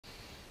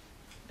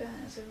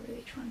bears are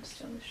really trying to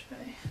steal the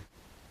show.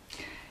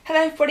 Hello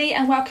everybody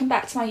and welcome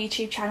back to my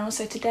YouTube channel.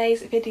 So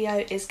today's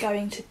video is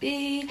going to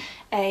be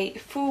a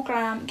full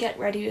glam get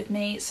ready with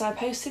me. So I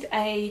posted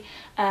a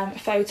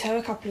photo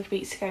a couple of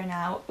weeks ago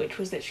now, which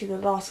was literally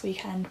the last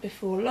weekend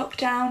before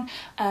lockdown,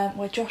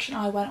 where Josh and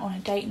I went on a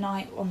date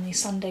night on the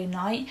Sunday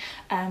night,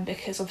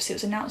 because obviously it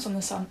was announced on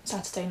the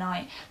Saturday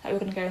night that we were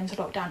going to go into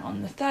lockdown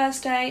on the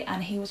Thursday,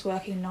 and he was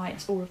working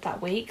nights all of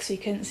that week, so we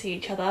couldn't see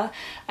each other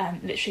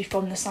literally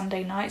from the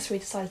Sunday night. So we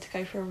decided to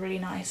go for a really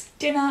nice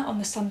dinner on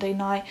the Sunday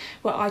night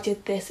where I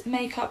did this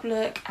makeup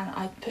look and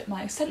I put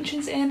my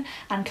extensions in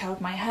and curled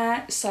my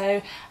hair. So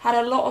I had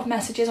a lot of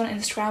messages on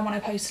Instagram when I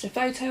posted a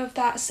photo of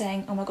that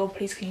saying, oh my god,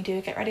 please can you do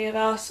a get ready of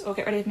us, or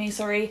get ready of me,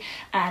 sorry,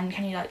 and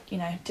can you, like, you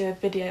know, do a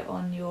video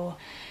on your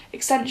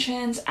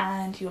extensions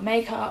and your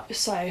makeup.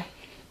 So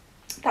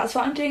that's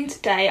what I'm doing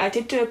today. I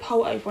did do a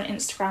poll over on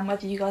Instagram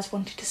whether you guys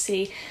wanted to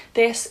see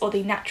this or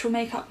the natural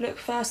makeup look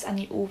first, and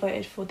you all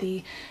voted for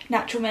the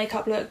natural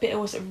makeup look, but it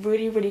was a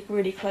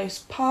really close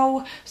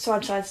poll, so I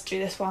decided to do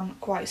this one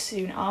quite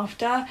soon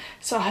after.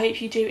 So I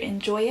hope you do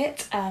enjoy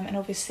it and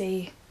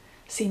obviously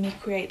see me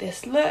create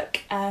this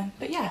look,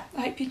 but yeah,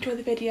 I hope you enjoy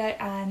the video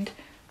and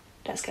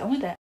let's get on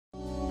with it.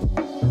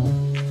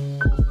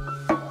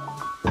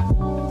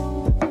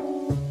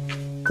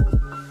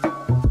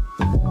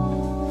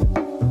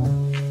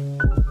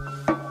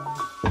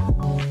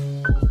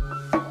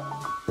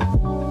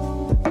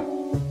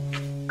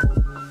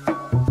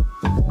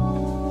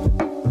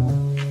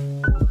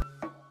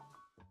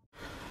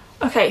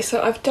 Okay,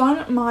 so I've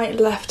done my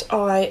left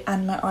eye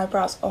and my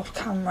eyebrows off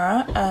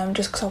camera,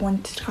 just because I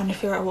wanted to kind of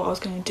figure out what I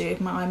was going to do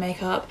with my eye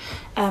makeup.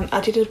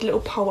 I did a little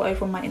poll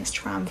over on my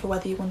Instagram for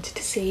whether you wanted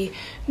to see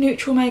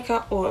neutral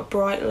makeup or a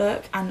bright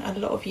look, and a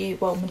lot of you,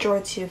 well,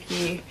 majority of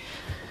you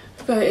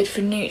voted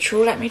for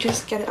neutral. Let me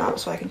just get it up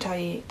so I can tell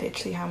you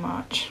literally how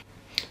much.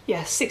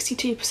 Yes,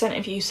 62%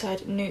 of you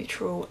said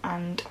neutral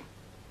and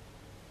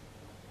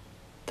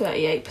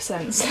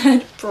 38%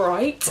 said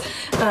bright,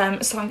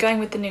 so I'm going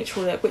with the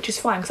neutral look, which is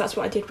fine because that's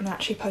what I did when I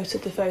actually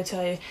posted the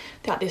photo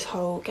that this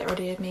whole get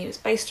ready of me was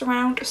based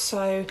around.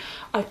 So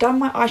I've done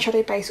my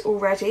eyeshadow base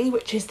already,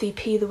 which is the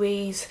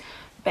PLOUISE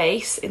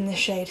base in the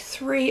shade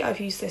 3. I've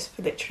used this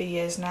for literally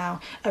years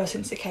now, ever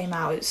since it came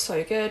out. It's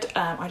so good.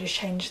 I just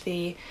changed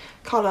the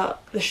colour,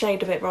 the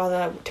shade of it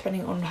rather,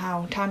 depending on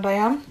how tanned I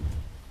am,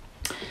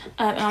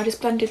 and I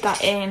just blended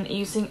that in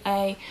using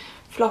a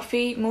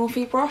fluffy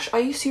Morphe brush. I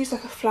used to use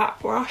like a flat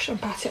brush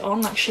and pat it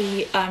on like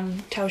she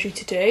tells you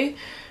to do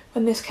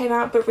when this came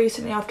out, but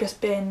recently I've just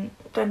been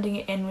blending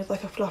it in with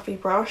like a fluffy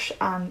brush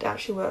and it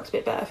actually works a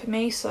bit better for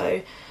me. So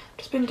I've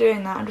just been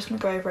doing that. I'm just going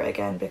to go over it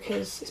again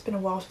because it's been a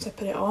while since I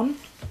put it on.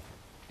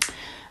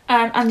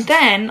 And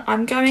then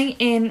I'm going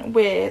in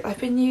with,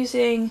 I've been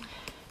using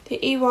the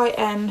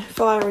EYN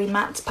Fiery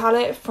Matte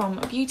palette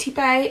from Beauty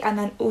Bay, and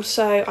then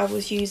also I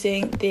was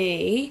using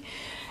the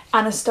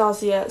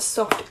ANATASIA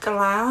Soft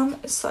Glam.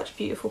 It's such a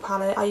beautiful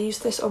palette. I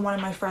used this on one of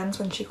my friends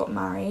when she got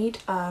married.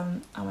 Oh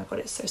my god,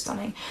 it's so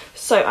stunning.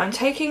 So I'm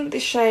taking the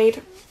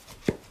shade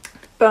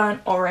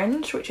Burnt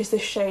Orange, which is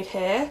this shade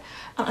here,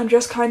 and I'm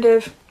just kind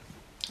of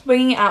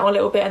winging it out a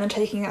little bit and then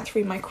taking that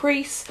through my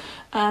crease,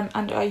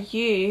 and I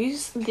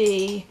use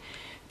the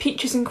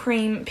Peaches and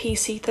Cream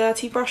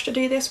PC30 brush to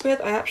do this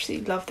with. I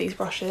absolutely love these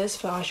brushes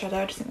for eyeshadow.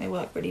 I just think they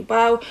work really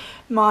well.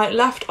 My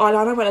left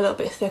eyeliner went a little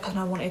bit thicker than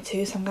I wanted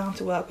to, so I'm going to have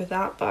to work with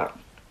that, but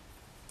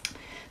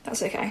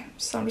that's okay.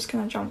 So I'm just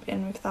going to jump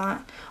in with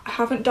that. I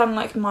haven't done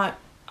like my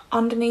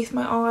underneath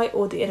my eye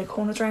or the inner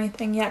corners or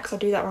anything yet, because I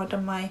do that when I've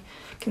done my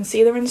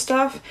concealer and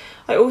stuff.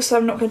 I also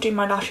am not going to do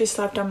my lashes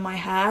till I've done my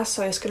hair,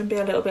 so it's going to be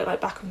a little bit like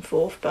back and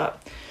forth,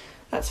 but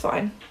that's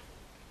fine.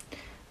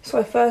 So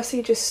I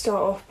firstly just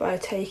start off by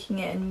taking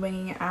it and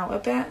winging it out a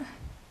bit.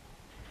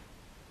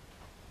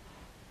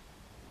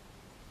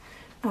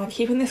 I'm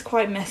keeping this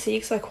quite messy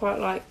because I quite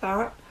like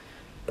that.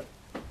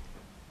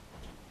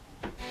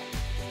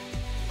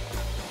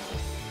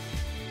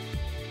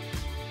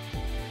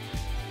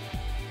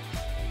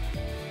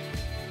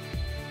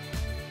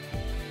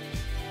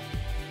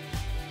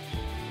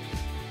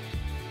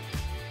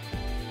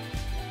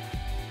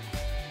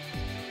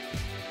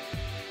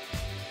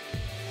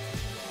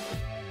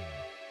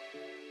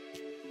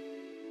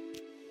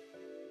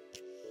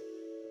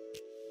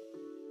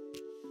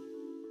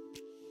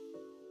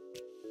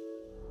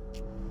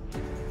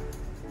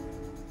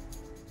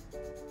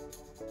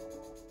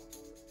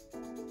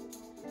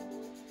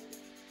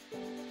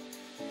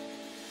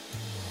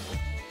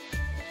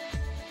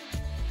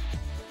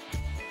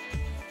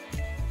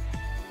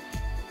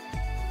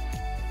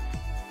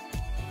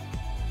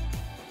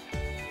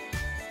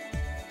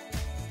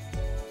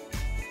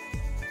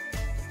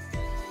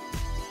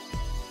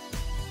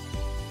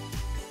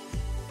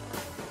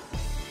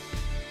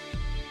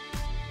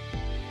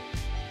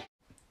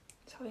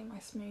 Having my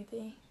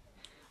smoothie.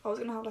 I was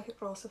gonna have like a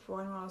glass of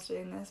wine while I was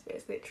doing this, but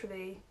it's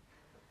literally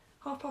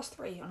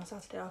 3:30 on a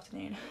Saturday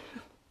afternoon.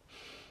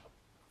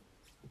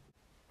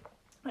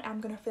 I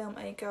am going to film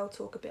a girl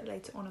talk a bit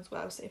later on as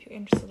well, so if you're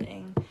interested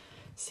in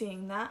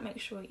seeing that, make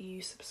sure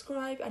you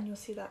subscribe and you'll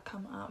see that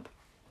come up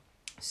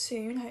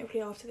soon,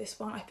 hopefully after this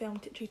one. I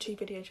filmed 2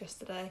 videos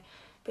yesterday,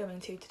 filming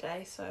 2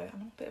 today, so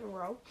I'm on a bit of a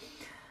roll.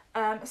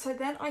 So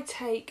then I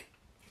take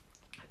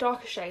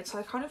darker shades, so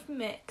I kind of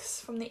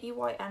mix from the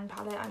EYN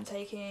palette. I'm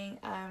taking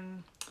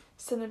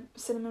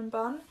Cinnamon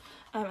Bun,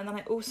 and then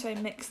I also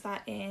mix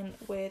that in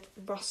with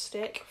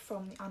Rustic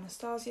from the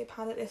Anastasia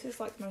palette. This is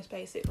like the most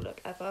basic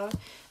look ever.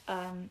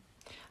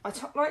 I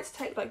like to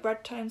take like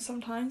red tones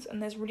sometimes,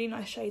 and there's really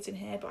nice shades in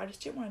here, but I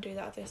just didn't want to do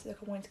that with this look.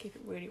 I wanted to keep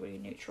it really, really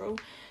neutral.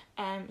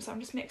 So I'm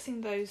just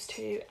mixing those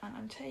 2, and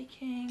I'm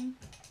taking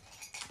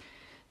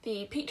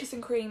the Peaches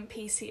and Cream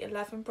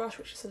PC11 brush,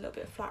 which is a little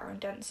bit flatter and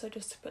denser,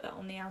 just to put that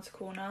on the outer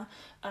corner,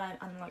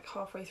 and like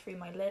halfway through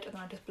my lid, and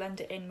then I just blend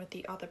it in with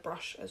the other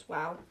brush as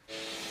well.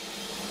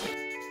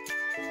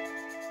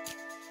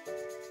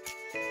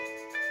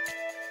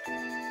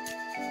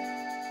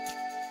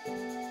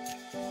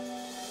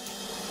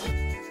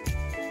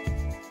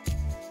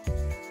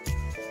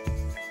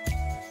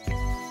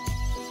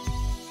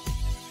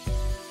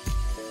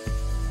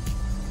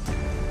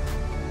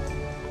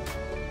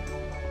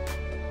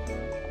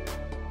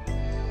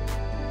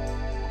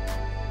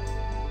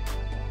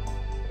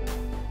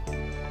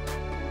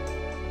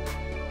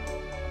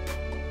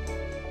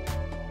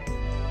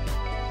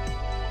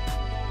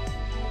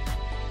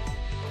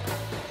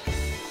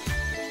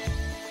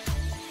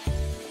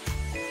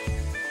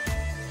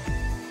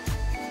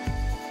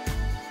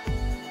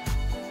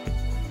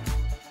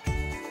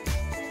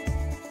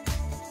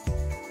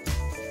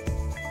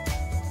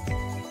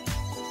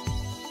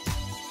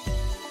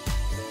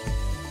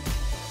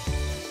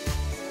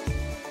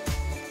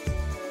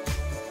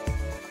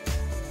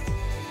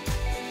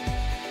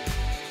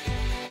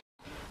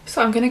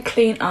 So I'm going to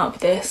clean up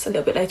this a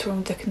little bit later on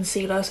with the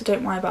concealer, so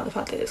don't worry about the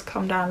fact that it's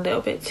come down a little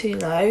bit too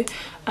low.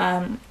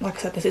 Like I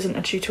said, this isn't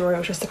a tutorial,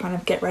 it's just to kind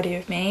of get ready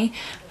with me,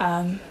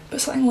 but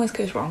something always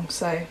goes wrong,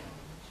 so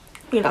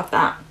we love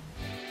that.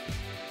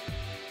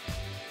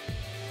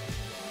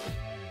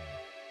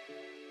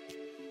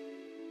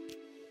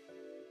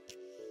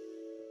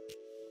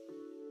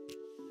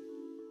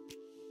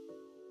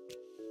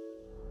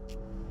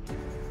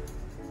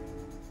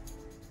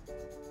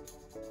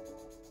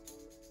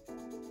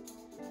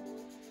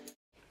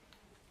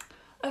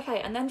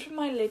 Okay, and then for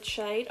my lid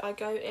shade, I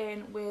go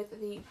in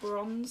with the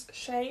bronze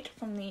shade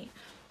from the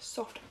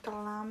Soft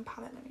Glam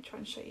palette. Let me try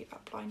and show you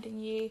without blinding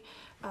you.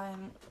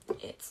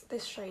 It's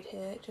this shade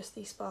here, just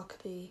the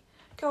sparkly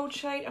gold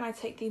shade, and I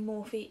take the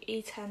Morphe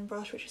E10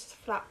 brush, which is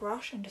a flat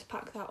brush, and just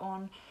pack that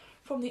on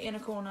from the inner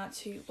corner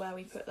to where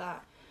we put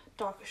that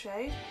darker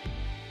shade.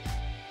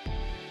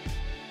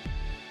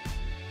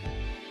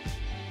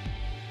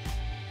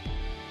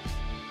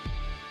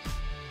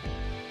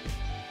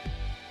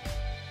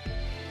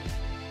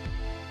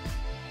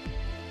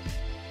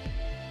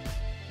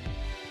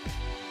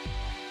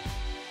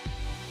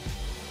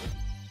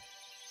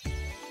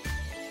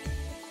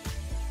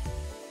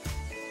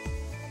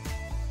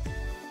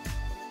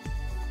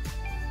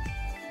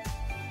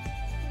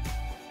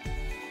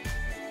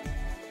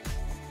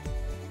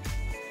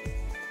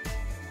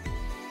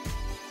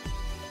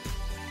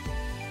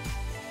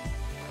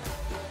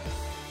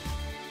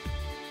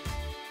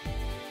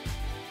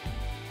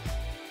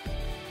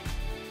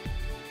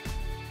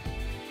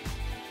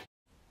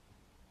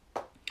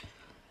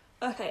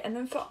 Okay, and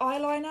then for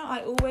eyeliner,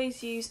 I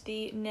always use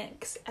the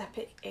NYX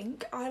Epic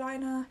Ink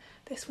eyeliner.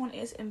 This one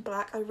is in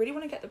black. I really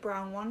want to get the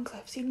brown one because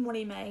I've seen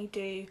Molly May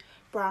do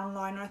brown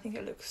liner. I think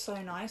it looks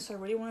so nice, so I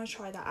really want to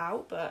try that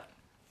out, but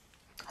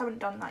I haven't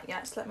done that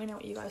yet, so let me know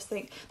what you guys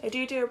think. They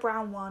do a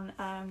brown one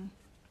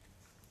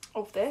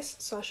of this,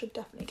 so I should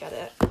definitely get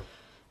it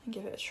and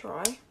give it a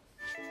try.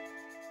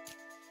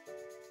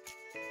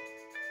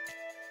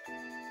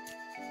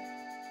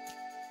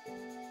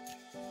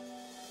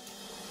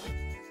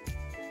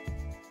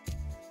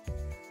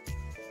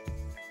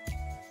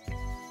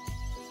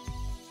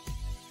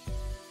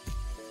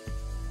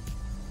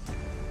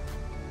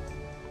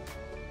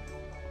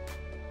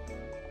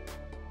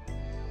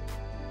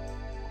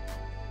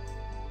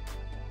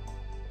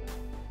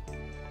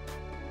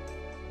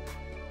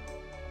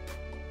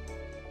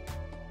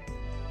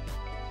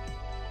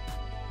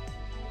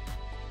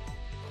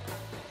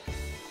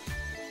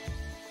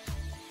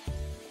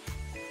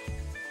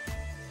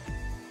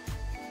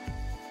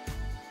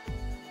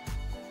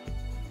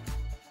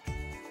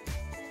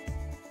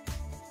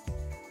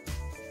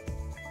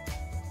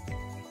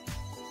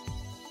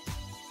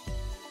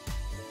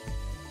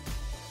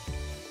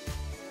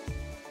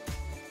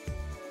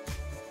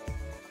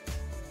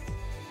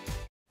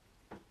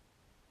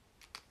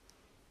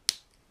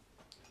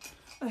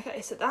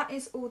 Okay, so that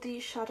is all the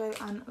shadow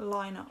and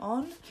liner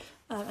on,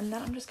 and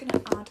then I'm just going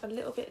to add a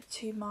little bit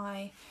to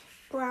my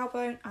brow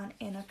bone and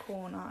inner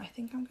corner. I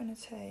think I'm going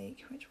to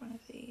take, which one of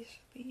these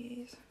should we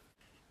use?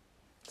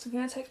 So I'm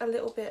going to take a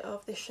little bit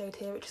of this shade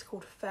here, which is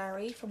called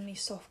Fairy, from the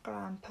Soft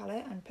Glam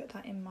palette, and put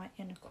that in my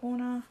inner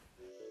corner.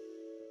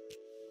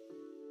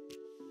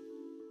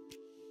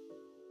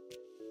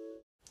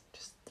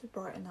 Just to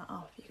brighten that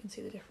up, you can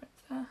see the difference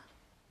there.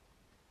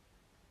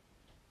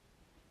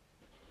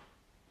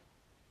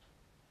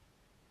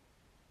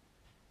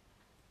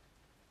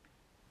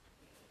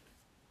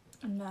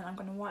 And then I'm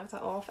going to wipe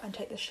that off and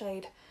take the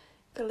shade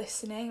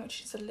Glistening,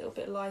 which is a little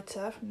bit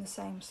lighter from the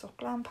same Soft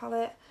Glam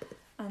palette,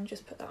 and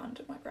just put that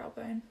under my brow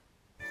bone.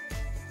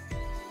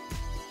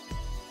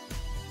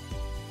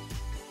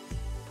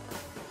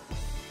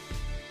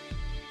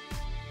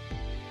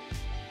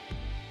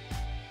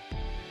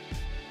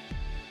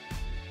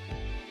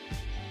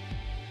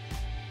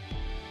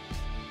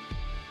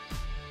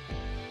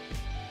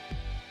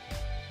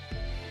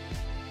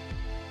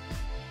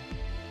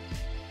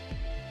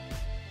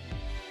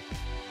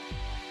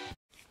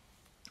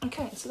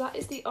 Okay, so that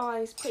is the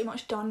eyes pretty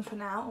much done for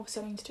now.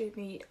 Obviously I need to do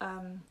the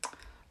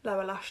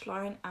lower lash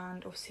line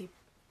and obviously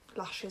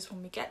lashes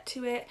when we get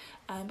to it,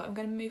 but I'm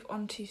going to move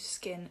on to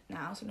skin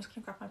now, so I'm just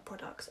going to grab my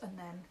products and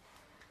then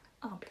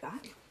I'll be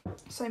back.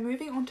 So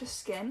moving on to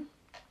skin,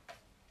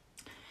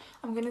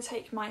 I'm going to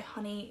take my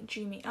Honey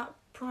Dew Me Up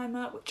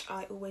primer, which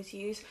I always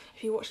use.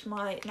 If you watched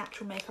my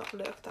natural makeup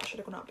look, that should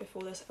have gone up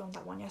before this, I filmed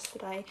that one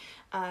yesterday.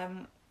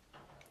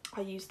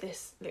 I use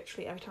this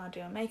literally every time I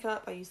do my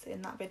makeup. I used it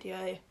in that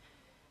video.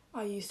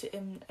 I used it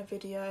in a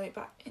video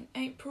back in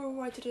April.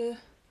 I did a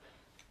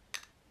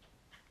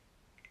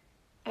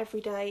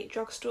everyday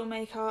drugstore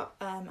makeup,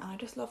 and I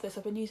just love this.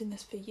 I've been using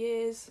this for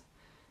years.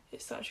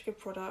 It's such a good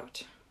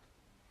product.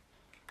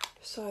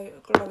 So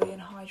glowy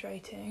and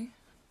hydrating.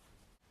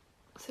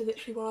 So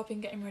literally while I've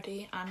been getting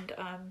ready and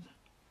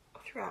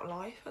throughout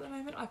life at the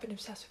moment, I've been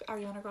obsessed with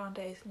Ariana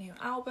Grande's new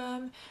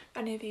album. If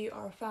any of you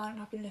are a fan and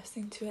have been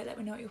listening to it, let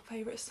me know what your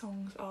favourite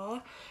songs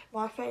are.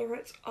 My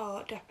favourites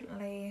are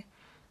definitely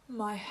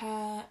My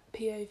Hair,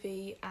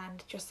 POV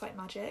and Just Like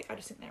Magic. I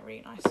just think they're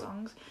really nice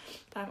songs.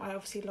 I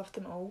obviously love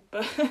them all,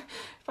 but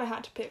if I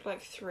had to pick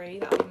like three,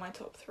 that would be my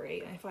top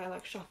three. And if I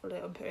like shuffle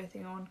it and put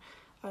anything on,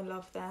 I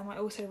love them. I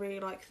also really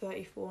like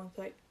 34 and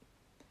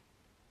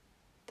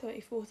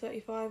 34,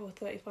 35 or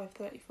 35,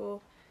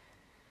 34.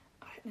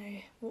 I don't know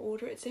what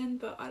order it's in,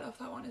 but I love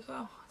that one as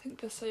well. I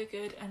think they're so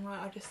good, and like,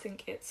 I just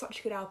think it's such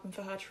a good album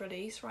for her to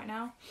release right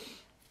now.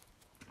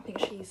 I think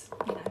she's,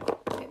 you know,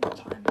 hitting the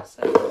time,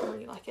 so I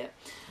really like it.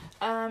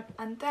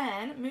 And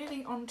then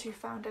moving on to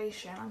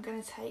foundation, I'm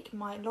going to take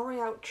my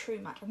L'Oreal True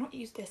Match. I've not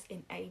used this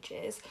in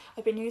ages.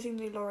 I've been using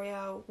the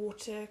L'Oreal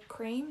Water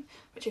Cream,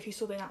 which if you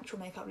saw the natural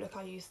makeup look,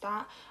 I used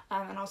that.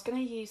 And I was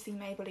going to use the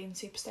Maybelline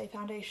Superstay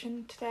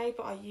foundation today,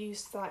 but I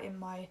used that in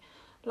my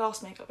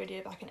last makeup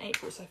video back in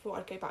April, so I thought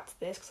I'd go back to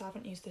this because I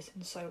haven't used this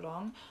in so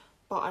long.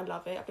 But I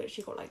love it. I've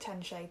literally got like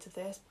 10 shades of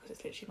this because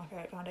it's literally my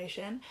favourite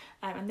foundation.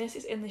 And this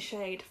is in the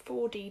shade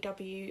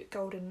 4DW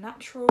Golden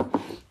Natural.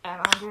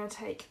 I'm going to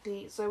take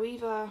the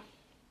Zoeva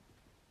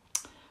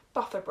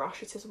buffer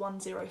brush. It is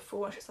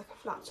 104. It's just like a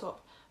flat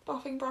top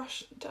buffing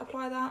brush to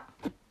apply that.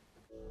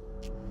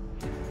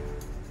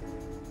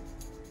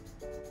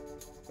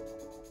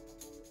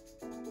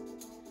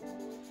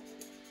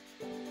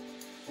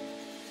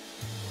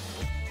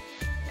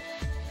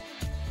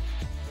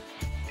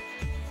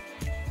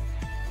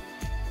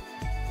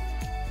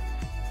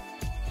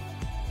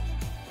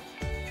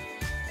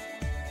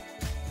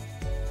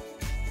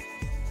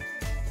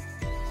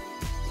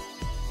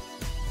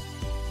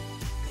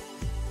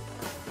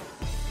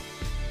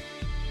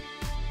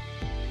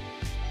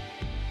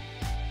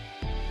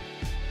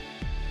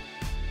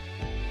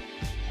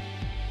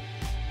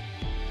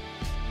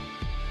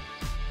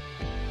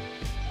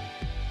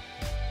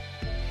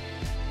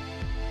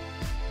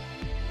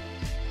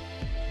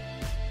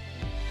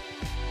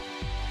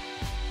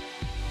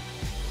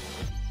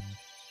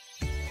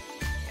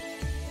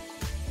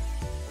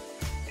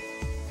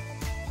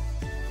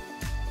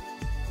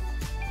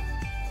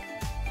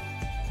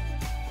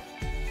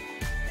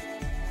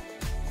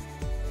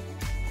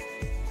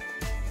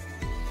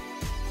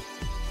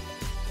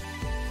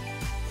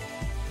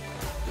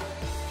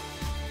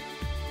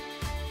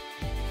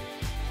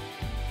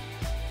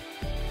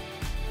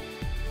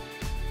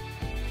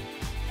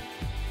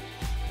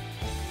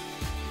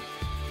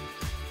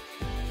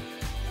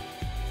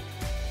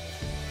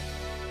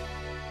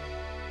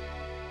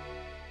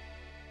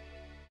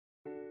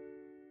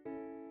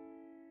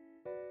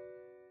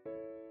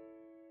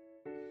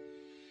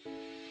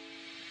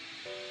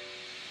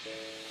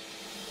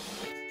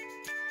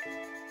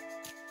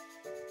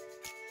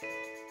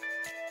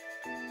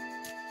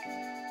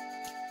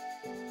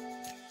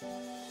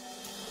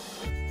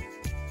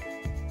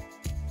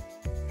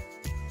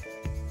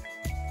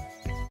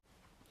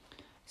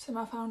 So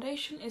my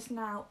foundation is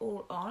now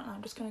all on, and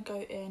I'm just going to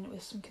go in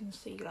with some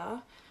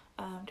concealer,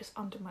 just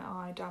under my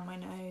eye, down my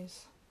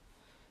nose,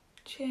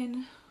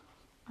 chin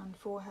and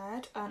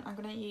forehead. And I'm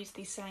going to use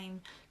the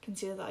same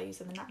concealer that I use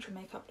in the natural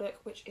makeup look,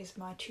 which is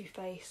my Too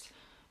Faced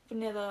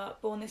Vanilla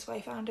Born This Way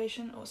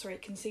foundation, or sorry,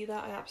 concealer.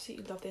 I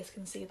absolutely love this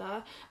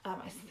concealer.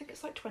 I think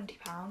it's like £20,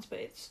 but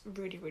it's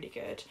really, really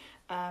good.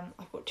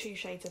 I've got 2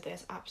 shades of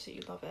this,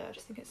 absolutely love it. I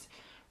just think it's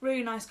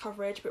really nice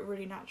coverage, but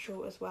really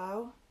natural as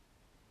well.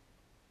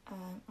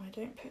 I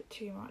don't put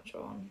too much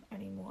on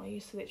anymore. I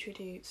used to literally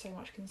do so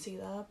much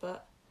concealer,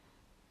 but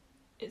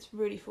it's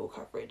really full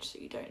coverage, so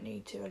you don't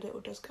need to. A little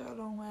does go a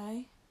long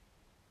way.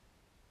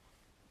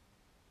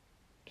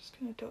 Just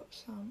going to dot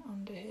some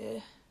under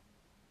here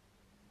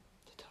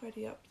to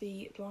tidy up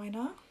the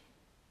liner.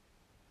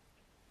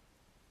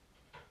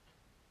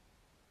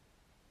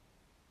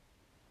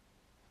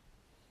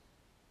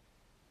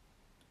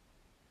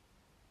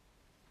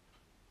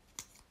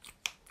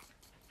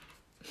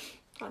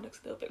 That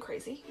looks a little bit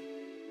crazy.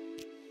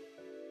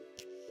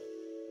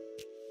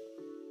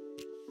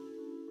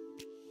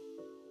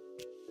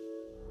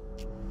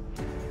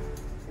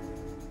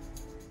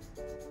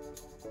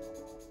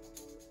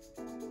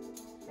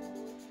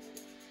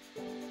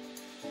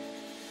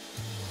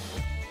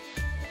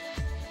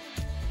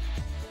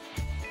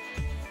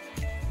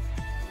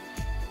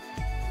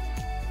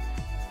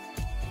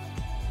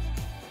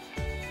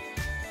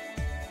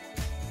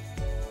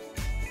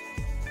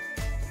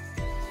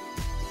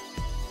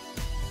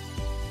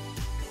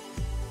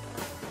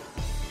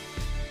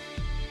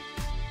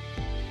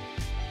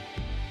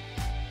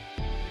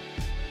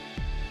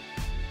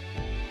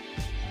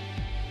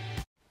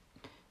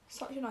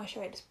 Such a nice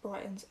shade, this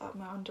brightens up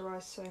my under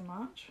eyes so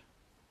much.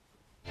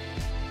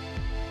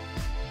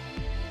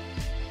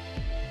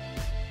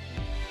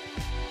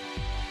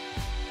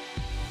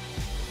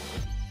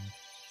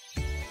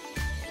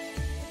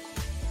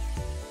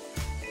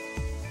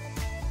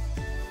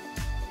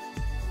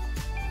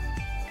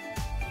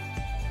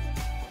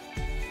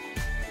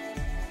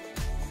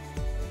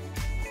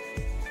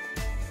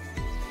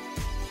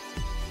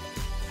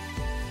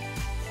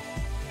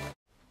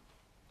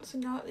 So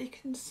now that the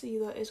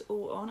concealer is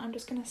all on, I'm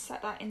just going to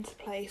set that into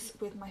place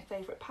with my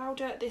favourite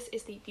powder. This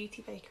is the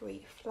Beauty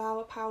Bakerie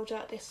Flower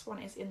Powder. This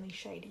one is in the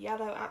shade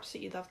Yellow.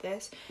 Absolutely love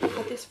this. I've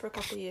had this for a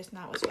couple of years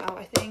now as well,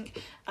 I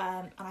think.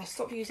 And I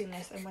stopped using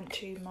this and went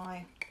to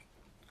my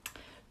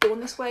Born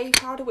This Way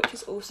powder, which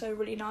is also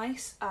really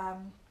nice.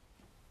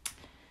 It's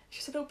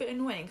just a little bit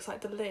annoying because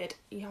like the lid,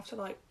 you have to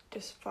like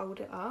just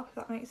fold it up, if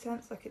that makes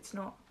sense. Like it's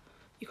not,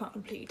 you can't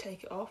completely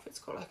take it off. It's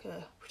got like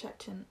a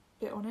protecting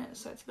bit on it,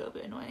 so it's a little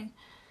bit annoying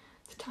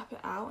to tap it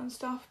out and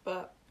stuff,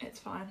 but it's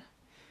fine.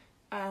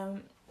 So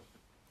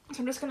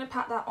I'm just going to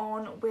pat that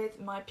on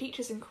with my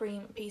Peaches and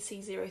Cream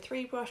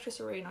PC03 brush, just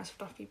a really nice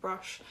fluffy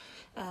brush,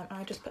 and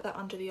I just put that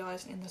under the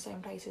eyes in the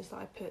same places that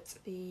I put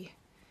the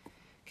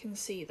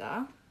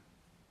concealer.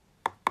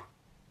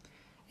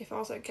 If I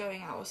was like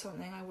going out or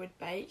something I would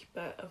bake,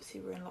 but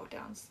obviously we're in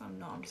lockdown, so I'm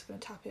not. I'm just going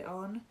to tap it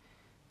on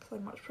because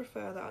I much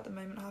prefer that at the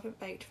moment. I haven't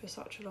baked for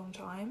such a long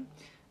time.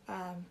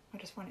 I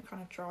just find it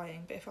kind of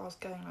drying, but if I was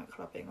going like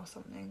clubbing or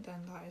something,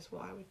 then that is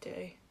what I would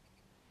do.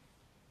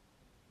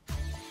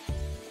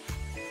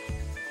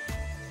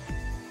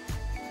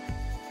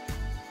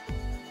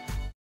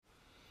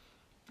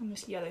 And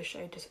this yellow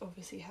shade just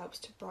obviously helps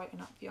to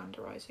brighten up the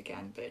under eyes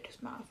again, but it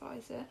just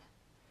mattifies it.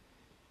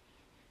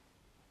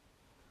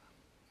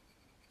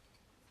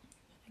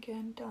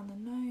 Again, down the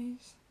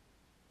nose.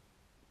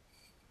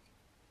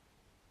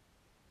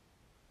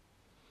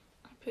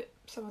 Put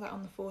some of that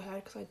on the forehead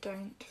because I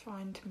don't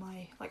find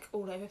my like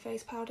all over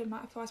face powder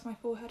mattifies my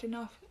forehead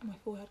enough, and my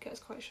forehead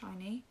gets quite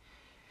shiny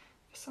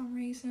for some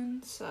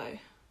reason, so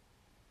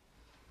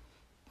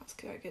that's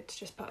good to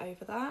just put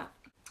over that.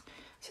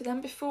 So then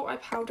before I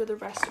powder the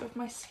rest of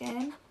my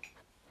skin,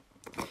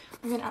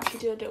 I'm going to actually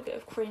do a little bit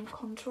of cream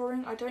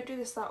contouring. I don't do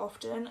this that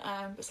often,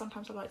 but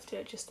sometimes I like to do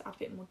it just to add a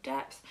bit more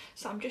depth.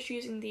 So I'm just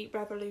using the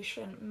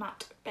Revolution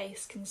Matte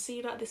Base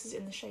Concealer. This is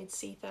in the shade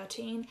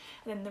C13. And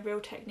then the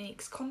Real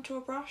Techniques contour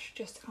brush,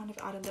 just to kind of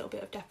add a little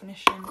bit of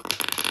definition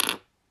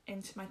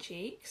into my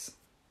cheeks.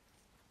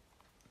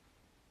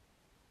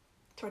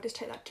 So I just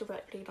take that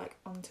directly like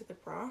onto the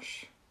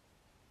brush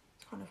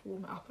to kind of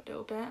warm it up a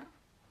little bit.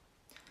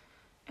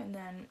 And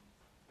then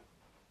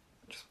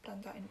just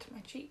blend that into my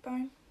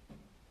cheekbone.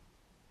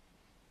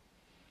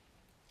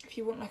 If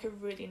you want like a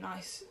really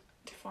nice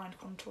defined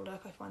contour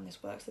look, I find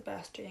this works the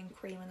best, doing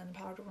cream and then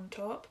powder on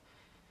top,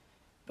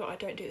 but I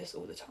don't do this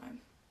all the time.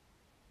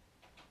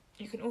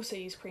 You can also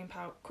use cream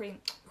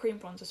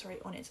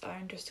bronzer on its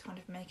own, just to kind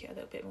of make it a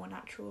little bit more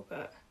natural,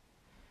 but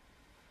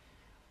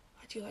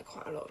I do like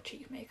quite a lot of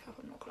cheek makeup,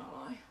 I'm not gonna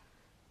lie.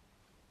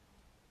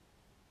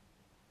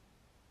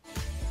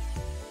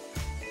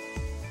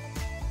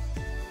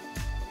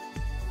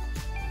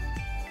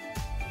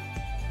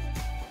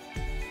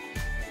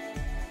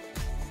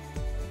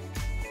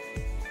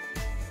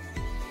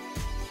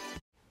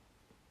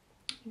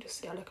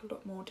 See, I look a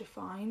lot more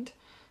defined,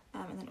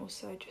 and then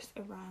also just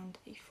around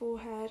the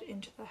forehead,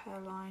 into the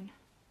hairline.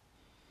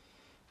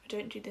 I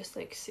don't do this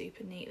like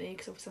super neatly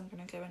because obviously I'm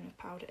going to go in with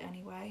powder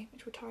anyway,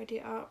 which will tidy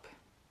it up.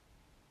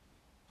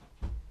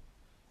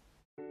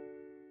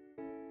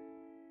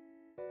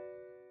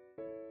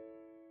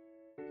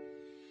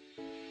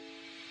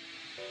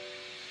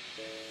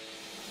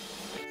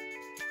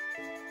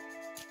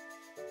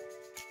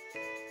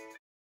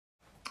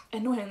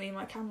 Annoyingly,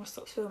 my camera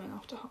stops filming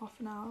after half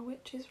an hour,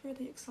 which is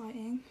really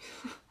exciting.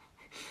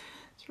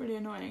 It's really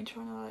annoying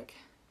trying to like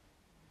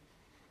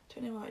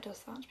Don't know why it does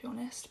that, to be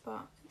honest,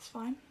 but it's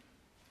fine.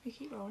 We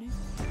keep rolling.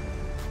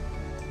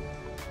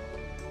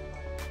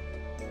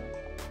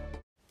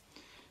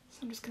 So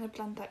I'm just going to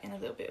blend that in a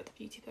little bit with the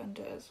Beauty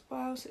Blender as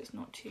well, so it's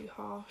not too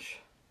harsh.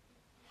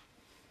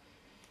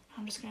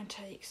 I'm just going to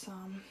take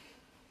some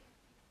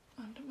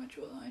under my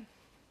jawline.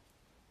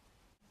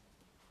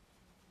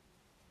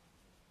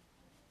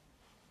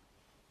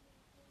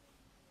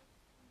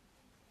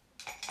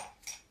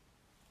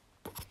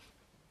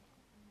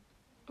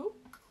 Oh,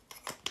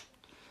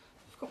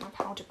 I've got my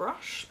powder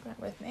brush, bear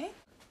with me.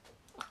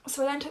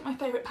 So I then took my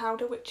favourite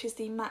powder, which is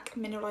the MAC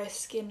Mineralised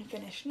Skin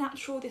Finish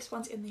Natural. This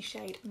one's in the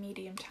shade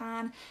Medium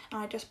Tan,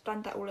 and I just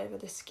blend that all over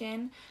the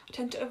skin. I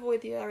tend to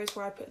avoid the areas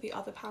where I put the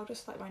other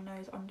powders, like my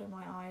nose, under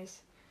my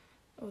eyes,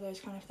 all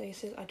those kind of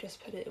places. I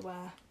just put it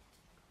where,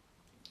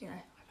 you know,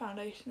 my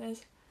foundation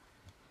is.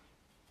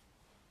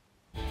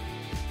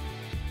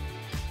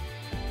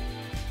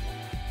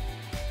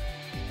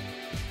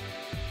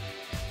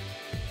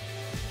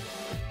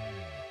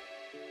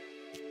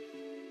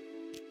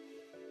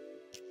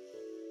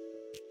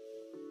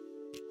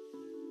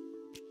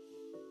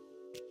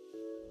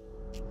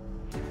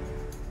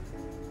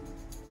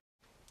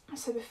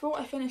 So before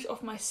I finish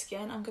off my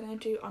skin, I'm going to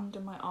do under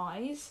my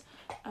eyes.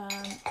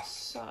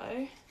 So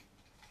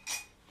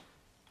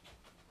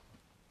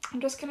I'm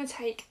just going to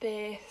take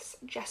this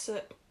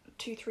Jessup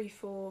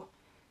 234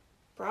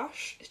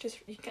 brush. It's just,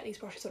 you can get these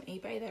brushes on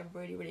eBay, they're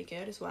really, really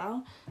good as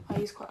well. I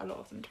use quite a lot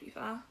of them, to be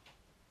fair.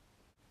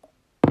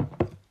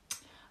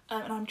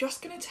 And I'm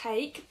just going to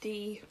take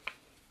the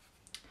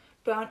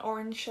burnt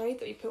orange shade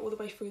that you put all the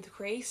way through the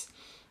crease,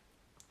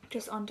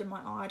 just under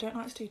my eye. I don't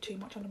like to do too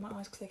much under my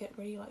eyes because they get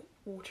really like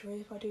watery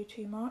if I do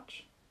too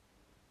much.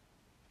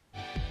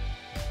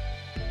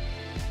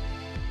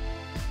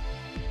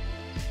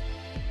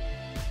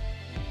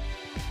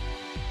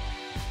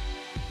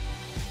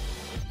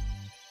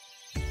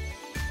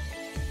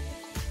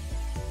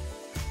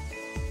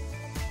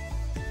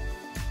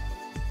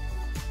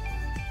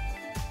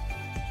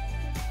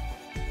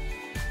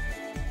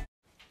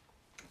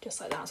 Just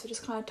like that, so it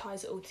just kind of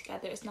ties it all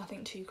together. It's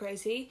nothing too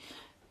crazy,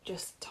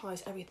 just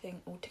ties everything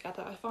all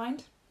together, I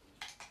find.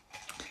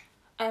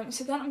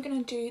 So then I'm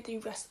going to do the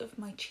rest of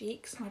my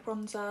cheeks, my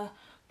bronzer,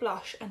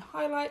 blush and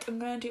highlight. I'm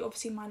going to do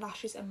obviously my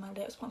lashes and my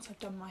lips once I've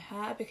done my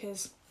hair,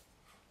 because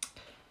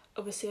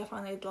obviously I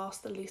find they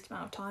last the least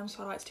amount of time,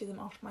 so I like to do them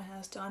after my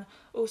hair's done.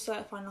 Also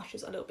I find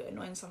lashes a little bit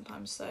annoying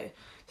sometimes, so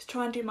to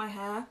try and do my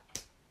hair,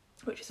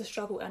 which is a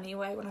struggle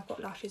anyway when I've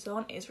got lashes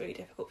on, it is really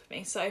difficult for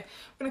me. So I'm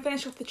going to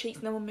finish off the cheeks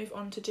and then we'll move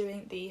on to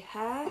doing the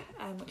hair,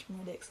 which I'm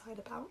really excited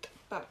about,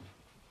 but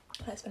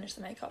let's finish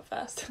the makeup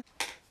first.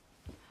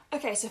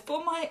 Okay, so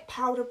for my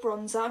powder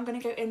bronzer, I'm going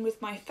to go in with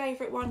my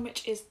favourite one,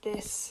 which is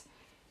this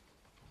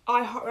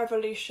I Heart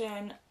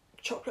Revolution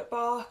chocolate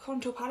bar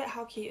contour palette.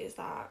 How cute is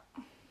that?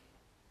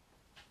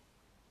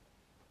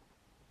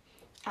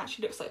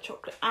 Actually looks like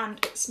chocolate and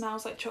it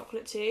smells like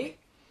chocolate too.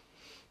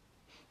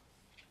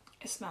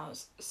 It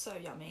smells so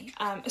yummy.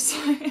 So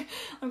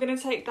I'm going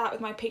to take that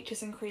with my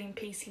Peaches and Cream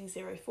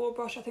PC04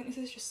 brush. I think this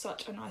is just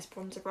such a nice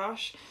bronzer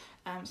brush.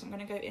 So I'm going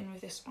to go in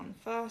with this one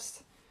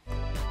first.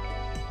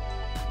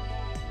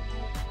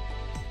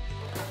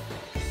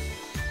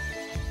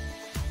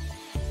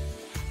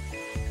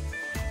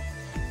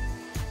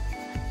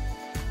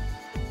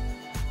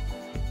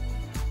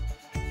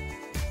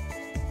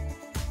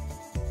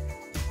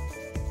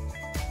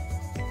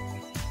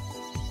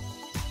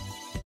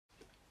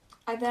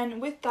 And then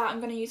with that, I'm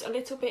going to use a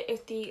little bit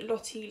of the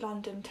Lottie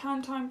London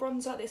Tan Time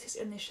bronzer. This is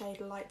in the shade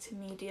light to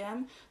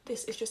medium.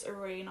 This is just a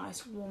really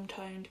nice warm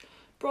toned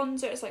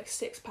bronzer. It's like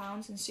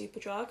 £6 in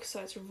Superdrug, so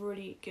it's a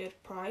really good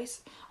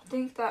price. I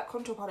think that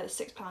contour palette is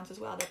 £6 as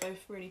well. They're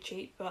both really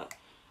cheap, but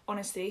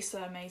honestly,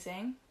 so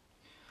amazing.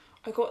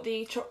 I got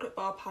the chocolate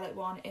bar palette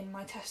one in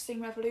my testing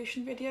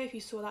revolution video, if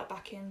you saw that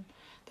back in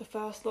the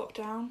first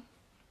lockdown.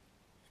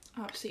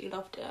 I absolutely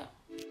loved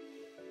it.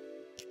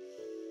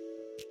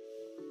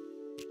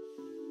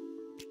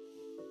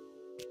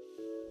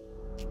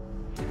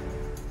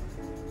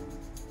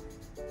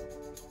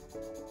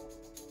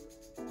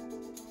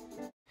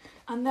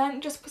 And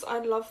then, just because I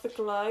love the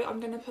glow,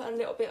 I'm going to put a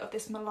little bit of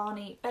this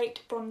Milani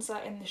Baked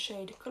Bronzer in the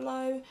shade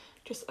Glow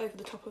just over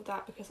the top of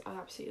that, because I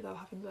absolutely love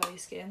having glowy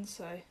skin.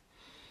 So I'm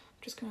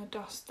just going to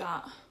dust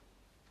that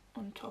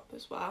on top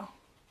as well.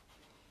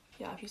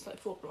 Yeah, I've used like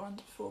four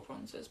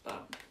bronzers,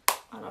 but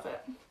I love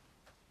it.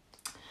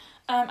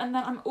 And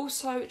then I'm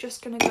also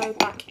just going to go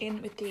back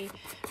in with the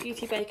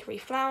Beauty Bakerie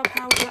Flour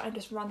Powder and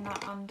just run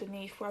that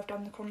underneath where I've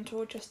done the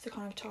contour, just to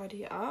kind of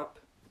tidy it up.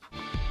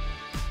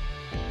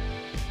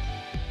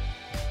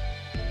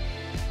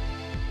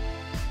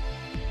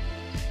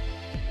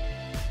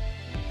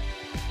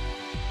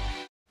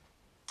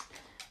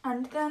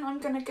 And then I'm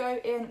going to go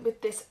in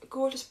with this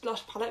gorgeous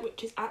blush palette,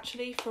 which is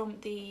actually from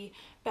the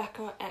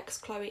BECCA x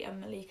KHLOE and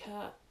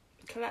Malika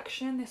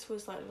collection. This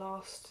was like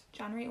last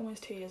January,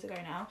 almost 2 years ago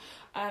now.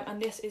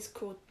 And this is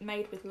called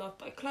Made with Love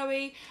by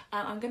Chloe.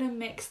 I'm going to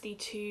mix the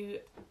two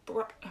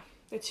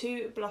the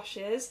two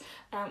blushes.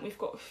 We've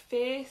got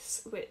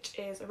Fierce, which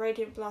is a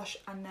radiant blush,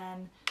 and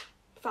then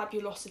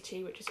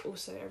Fabulosity, which is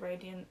also a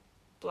radiant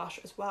blush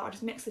as well. I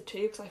just mix the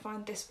two because I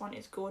find this one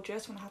is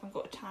gorgeous when I haven't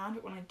got a tan,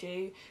 but when I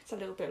do, it's a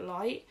little bit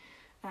light.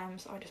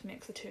 So I just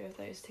mix the two of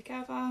those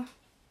together.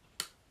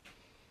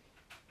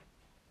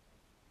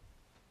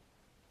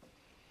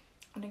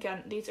 And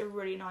again, these are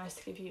really nice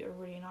to give you a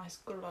really nice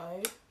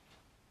glow.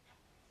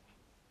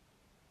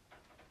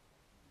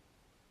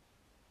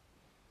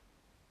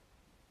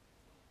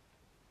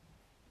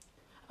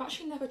 I've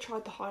actually never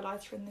tried the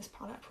highlighter in this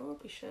palette,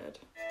 probably should.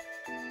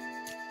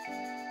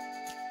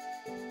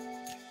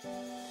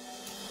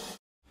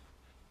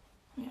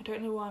 I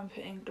don't know why I'm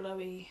putting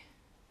glowy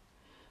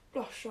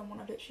blush on when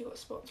I've literally got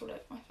spots all over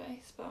my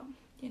face, but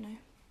you know,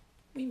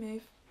 we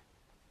move.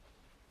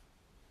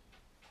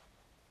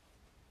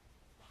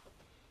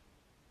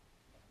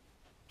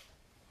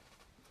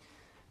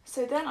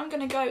 So then I'm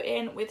going to go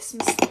in with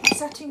some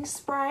setting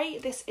spray.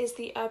 This is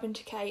the Urban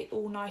Decay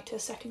All Nighter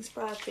setting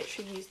spray. I've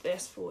literally used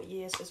this for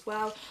years as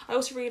well. I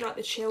also really like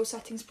the Chill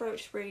setting spray,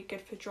 which is really good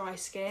for dry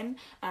skin,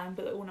 but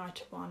the All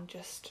Nighter one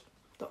just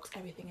locks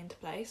everything into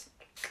place.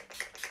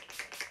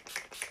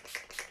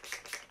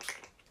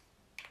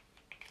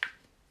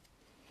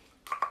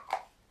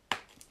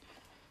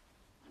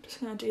 I'm just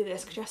going to do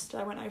this because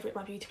yesterday I went over it with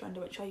my beauty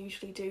blender, which I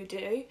usually do,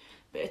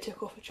 but it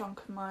took off a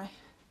chunk of my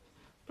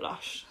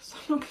blush, so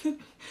I'm not going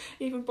to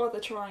even bother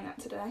trying that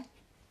today.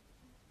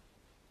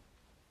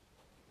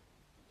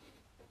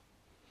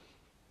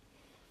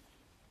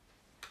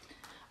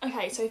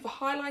 Okay, so for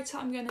highlighter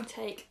I'm going to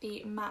take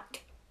the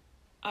MAC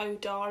Oh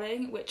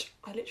Darling, which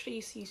I literally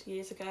used to use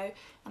years ago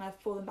and I've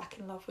fallen back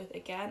in love with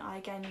again. I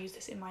again use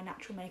this in my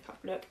natural makeup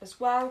look as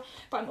well,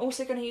 but I'm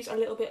also going to use a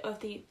little bit of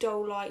the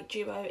Doll Light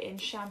Duo in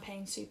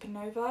Champagne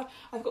Supernova.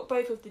 I've got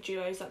both of the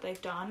duos that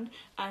they've done,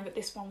 but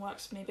this one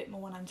works for me a bit more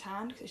when I'm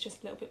tanned because it's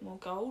just a little bit more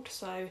gold,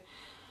 so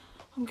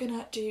I'm going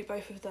to do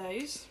both of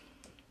those,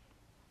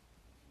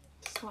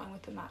 starting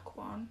with the MAC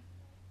one.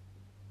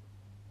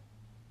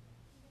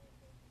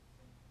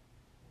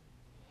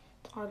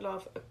 I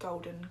love a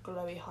golden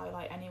glowy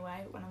highlight anyway,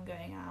 but when I'm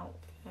going out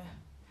for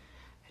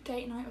a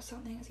date night or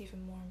something, it's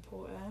even more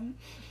important.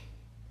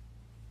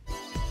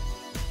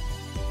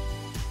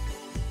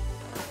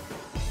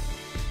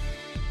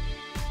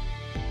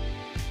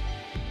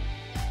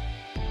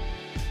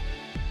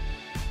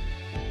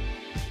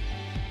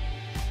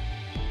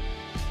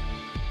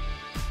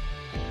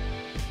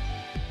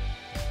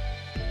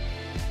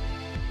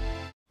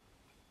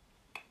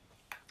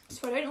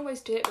 So I don't always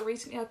do it, but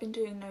recently I've been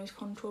doing nose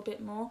contour a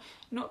bit more.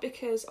 Not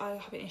because I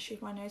have an issue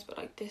with my nose, but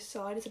like this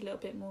side is a little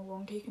bit more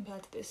wonky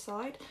compared to this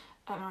side.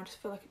 And I just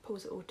feel like it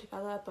pulls it all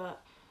together,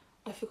 but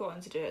I've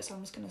forgotten to do it, so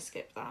I'm just going to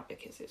skip that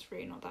because it's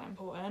really not that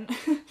important.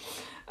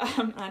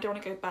 And I don't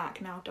want to go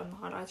back now I've done the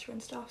highlighter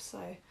and stuff,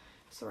 so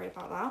sorry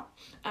about that.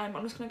 I'm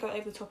just going to go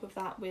over the top of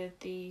that with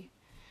the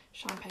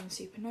Champagne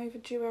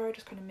Supernova Duo,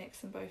 just kind of mix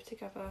them both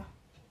together.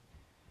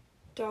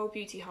 Doll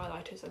Beauty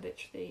highlighters are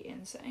literally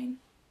insane.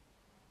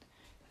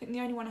 I think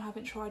the only one I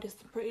haven't tried is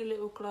the Pretty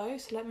Little Glow,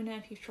 so let me know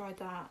if you've tried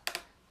that.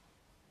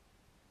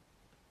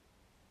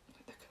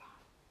 Look at that.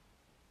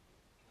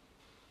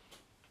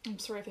 I'm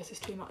sorry if this is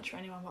too much for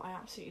anyone, but I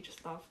absolutely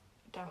just love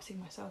dousing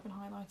myself in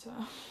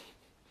highlighter.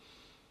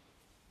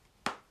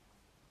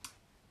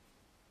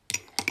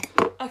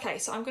 Okay,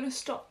 so I'm going to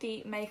stop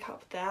the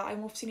makeup there. I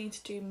obviously need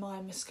to do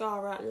my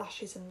mascara,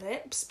 lashes and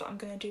lips, but I'm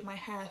going to do my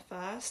hair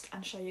first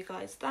and show you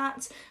guys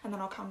that, and then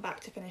I'll come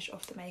back to finish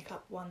off the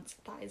makeup once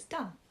that is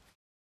done.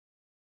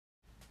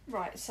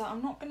 Right, so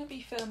I'm not going to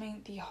be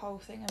filming the whole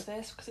thing of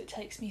this because it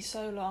takes me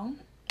so long.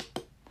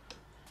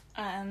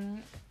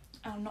 I'm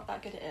not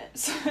that good at it,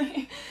 so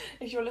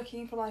if you're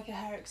looking for like a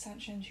hair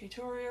extension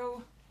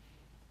tutorial,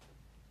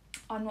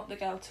 I'm not the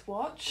girl to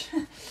watch.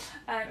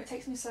 It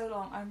takes me so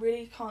long. I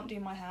really can't do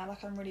my hair,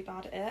 like I'm really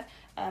bad at it.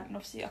 And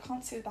obviously I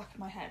can't see the back of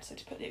my head, so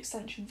to put the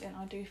extensions in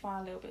I do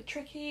find a little bit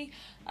tricky.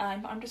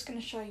 But I'm just going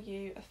to show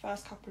you the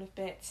first couple of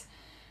bits.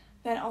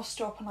 Then I'll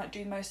stop and like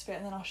do most of it,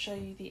 and then I'll show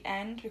you the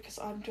end because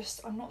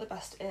I'm not the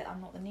best at it, I'm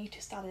not the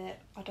neatest at it.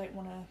 I don't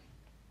want to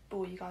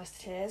bore you guys to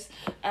tears.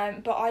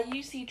 But I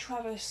use the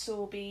Travis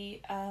Sorby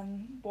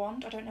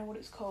wand, I don't know what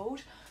it's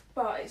called,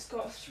 but it's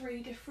got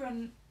 3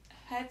 different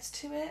heads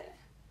to it.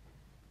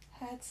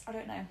 I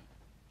don't know.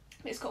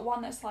 But it's got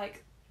one that's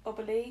like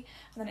bubbly,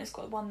 and then it's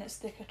got one that's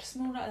thicker to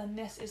smaller, and then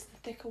this is the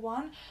thicker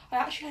one. I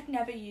actually had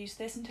never used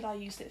this until I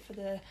used it for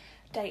the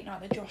date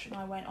night that Josh and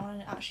I went on,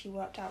 and it actually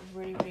worked out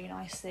really, really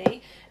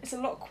nicely. It's a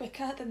lot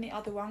quicker than the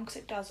other one because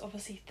it does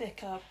obviously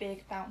thicker,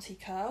 big, bouncy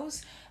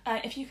curls.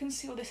 If you can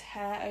see all this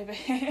hair over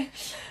here,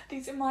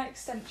 these are my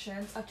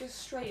extensions. I've just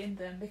straightened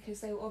them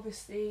because they were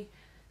obviously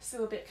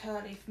still a bit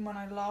curly from when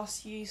I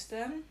last used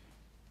them.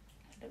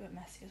 A little bit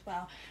messy as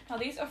well. Now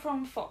these are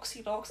from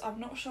Foxy Locks. I'm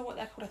not sure what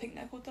they're called. I think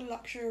they're called the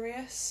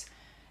Luxurious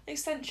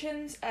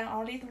extensions, and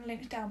I'll leave them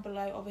linked down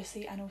below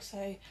obviously, and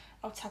also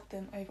I'll tag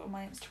them over on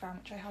my Instagram,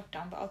 which I have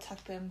done, but I'll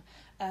tag them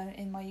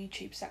in my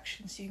YouTube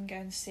section so you can go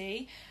and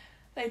see.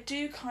 They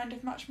do kind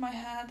of match my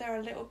hair. They're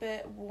a little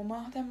bit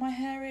warmer than my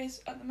hair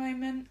is at the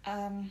moment.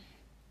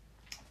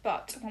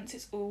 But once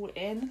it's all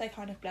in, they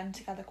kind of blend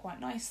together quite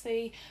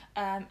nicely.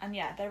 And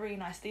yeah, they're really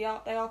nice. They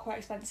are quite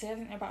expensive. I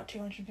think they're about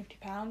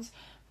 £250,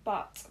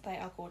 but they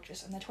are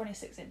gorgeous, and they're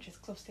 26 inches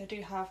because obviously I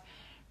do have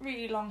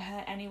really long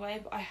hair anyway,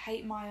 but I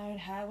hate my own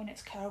hair when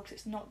it's curled because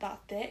it's not that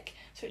thick,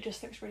 so it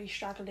just looks really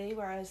straggly,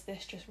 whereas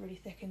this just really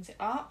thickens it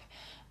up.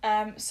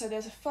 So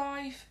there's a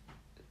five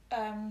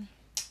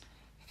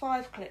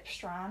clip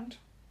strand,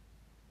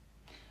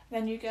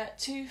 then you get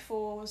 2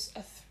 4s,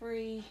 a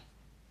 3,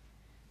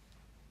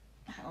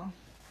 hang on,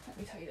 let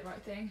me tell you the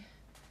right thing.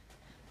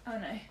 Oh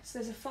no, so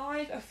there's a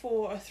 5, a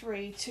 4, a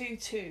 3, 2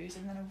 2s,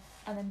 and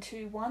then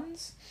 2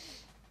 1s.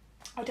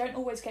 I don't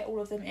always get all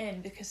of them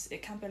in because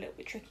it can be a little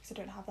bit tricky because I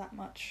don't have that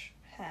much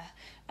hair.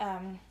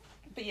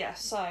 But yeah,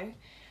 so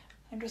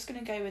I'm just going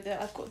to go with it.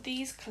 I've got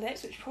these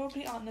clips, which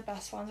probably aren't the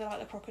best ones. I like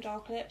the crocodile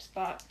clips,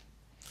 but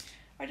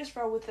I just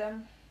roll with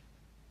them.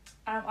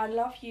 I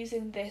love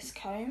using this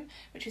comb,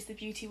 which is the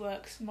Beauty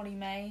Works Molly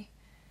May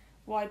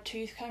wide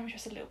tooth comb, which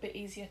is a little bit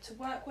easier to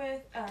work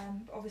with.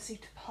 But obviously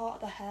to part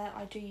the hair,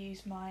 I do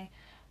use my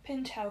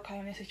pintail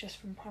comb. This is just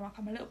from Primark.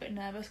 I'm a little bit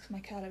nervous because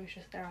my curler is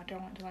just there. I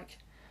don't want to like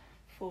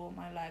fall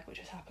my leg, which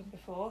has happened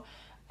before.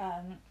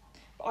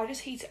 But I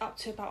just heat it up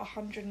to about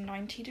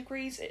 190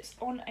 degrees. It's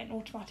on an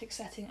automatic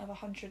setting of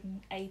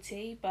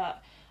 180,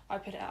 but I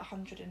put it at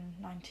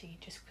 190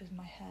 just because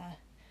my hair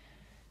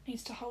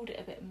needs to hold it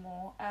a bit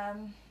more.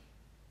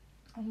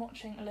 I'm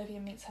watching Olivia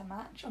Meets Her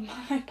Match on my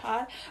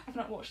iPad. I've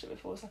not watched it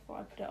before, so I thought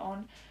I'd put it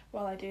on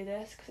while I do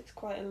this because it's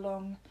quite a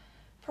long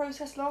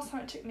process. Last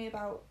time it took me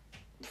about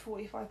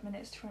 45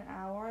 minutes to an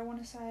hour, I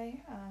want to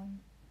say.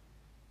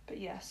 But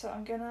yeah, so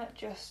I'm gonna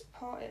just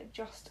part it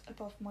just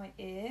above my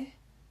ear.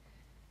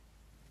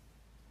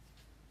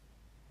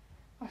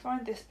 I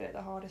find this bit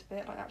the hardest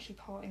bit, like actually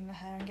parting the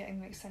hair and getting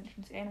the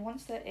extensions in.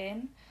 Once they're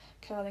in,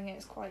 curling it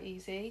is quite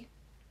easy.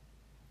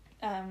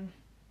 And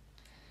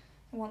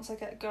once I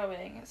get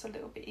going, it's a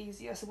little bit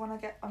easier. So when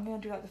I'm gonna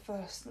do like the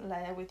first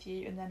layer with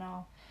you, and then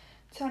I'll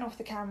turn off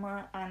the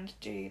camera and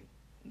do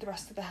the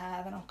rest of the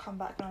hair. Then I'll come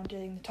back when I'm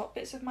doing the top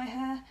bits of my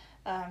hair,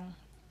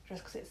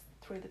 just because it's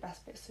probably the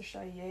best bits to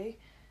show you.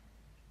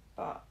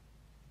 But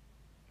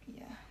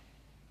yeah,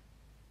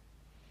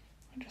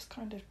 I just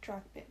kind of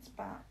drag bits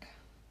back,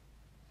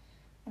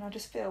 and I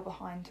just feel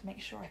behind to make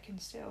sure I can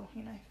still,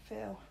 you know,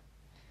 feel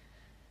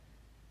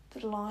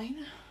the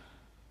line.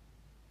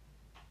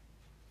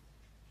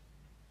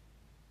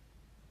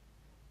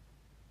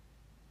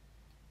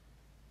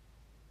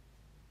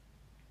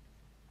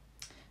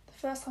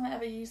 The first time I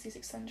ever used these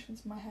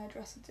extensions, my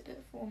hairdresser did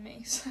it for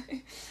me, so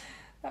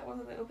that was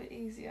a little bit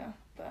easier,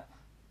 but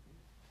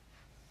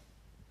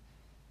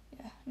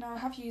yeah. Now I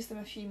have used them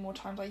a few more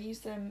times. I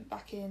used them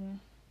back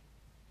in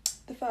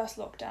the first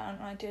lockdown,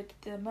 and I did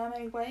the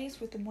mermaid waves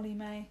with the Molly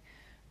May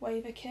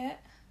waver kit,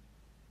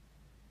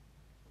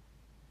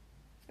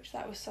 which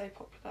that was so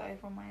popular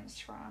over on my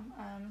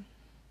Instagram.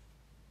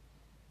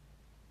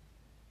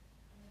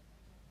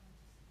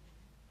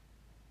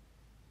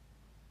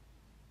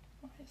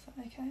 Is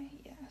that okay?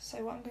 Yeah,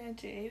 so what I'm going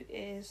to do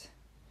is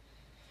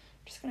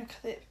I'm just going to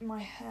clip my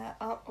hair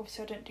up.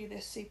 Obviously I don't do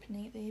this super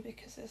neatly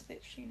because there's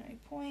literally no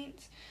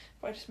point,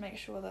 but I just make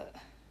sure that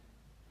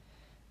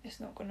it's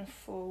not going to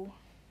fall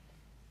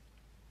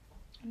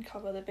and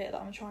cover the bit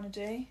that I'm trying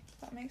to do,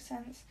 if that makes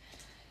sense.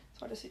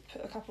 So I just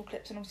put a couple of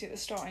clips, and obviously at the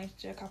start I need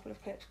to do a couple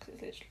of clips because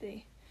it's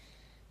literally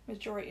the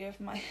majority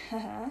of my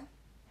hair.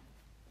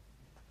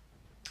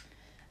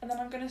 And then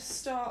I'm going to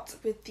start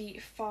with the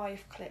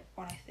 5 clip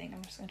one, I think.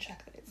 I'm just going to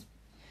check that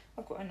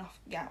I've got enough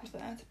gaps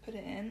there to put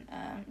it in.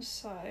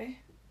 So I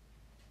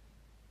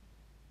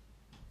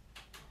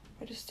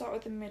just start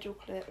with the middle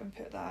clip and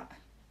put that.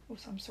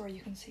 Also, I'm sorry, you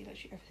can see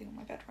literally everything on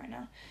my bed right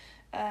now.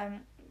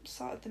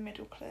 Start with the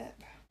middle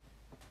clip.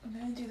 I'm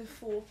going to do the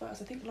 4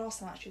 first. I think last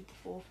time I actually did the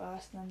 4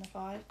 first and then the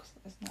 5 because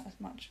there's not as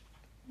much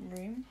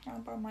room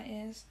around by my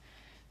ears.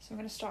 So I'm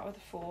going to start with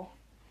the 4.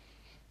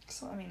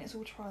 So I mean, it's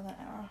all trial and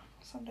error.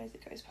 Some days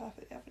it goes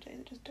perfect, the other days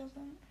it just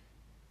doesn't.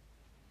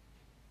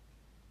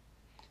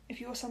 If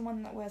you're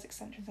someone that wears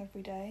extensions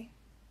every day,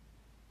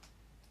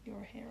 you're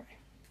a hero.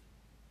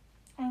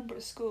 I remember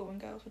at school when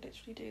girls would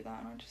literally do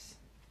that, and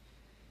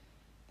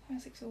that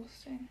was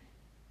exhausting.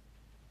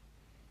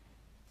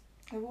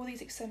 I wore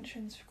these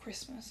extensions for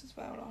Christmas as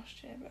well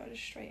last year, but I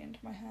just straightened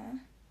my hair.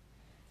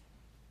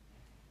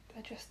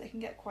 They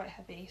can get quite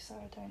heavy, so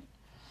I don't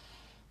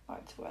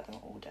like to wear them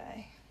all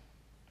day.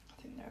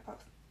 I think they're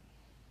about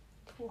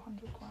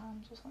 400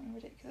 grams or something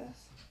ridiculous.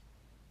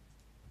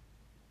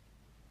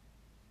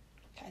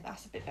 Okay,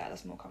 that's a bit better,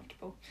 that's more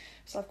comfortable.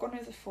 So I've gone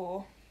with the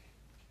 4,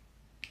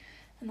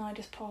 and I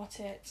just part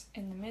it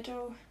in the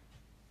middle.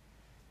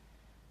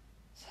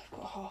 So I've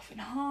got half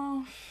and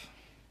half,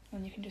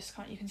 and you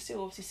can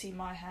still obviously see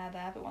my hair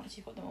there, but once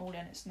you've got them all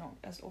in, it's not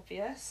as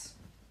obvious.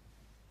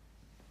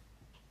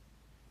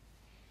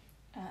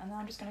 And then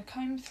I'm just going to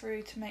comb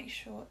through to make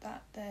sure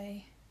that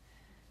they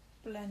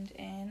blend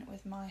in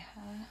with my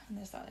hair, and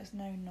there's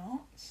no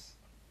knots.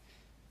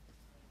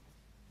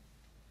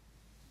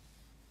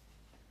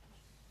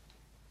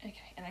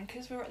 And then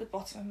because we're at the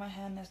bottom of my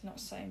hair and there's not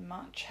so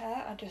much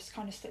hair, I just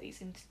kind of split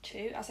these into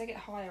two. As I get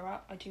higher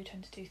up, I do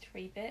tend to do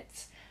 3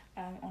 bits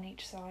on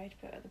each side,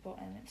 but at the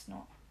bottom it's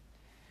not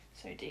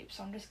so deep.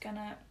 So I'm just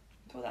gonna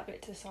put that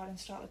bit to the side and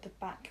start with the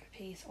back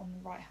piece on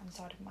the right hand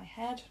side of my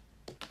head.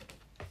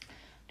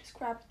 Just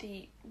grab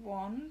the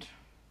wand.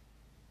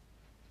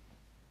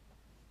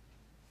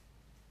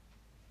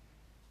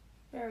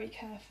 Very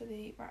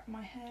carefully wrap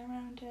my hair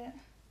around it.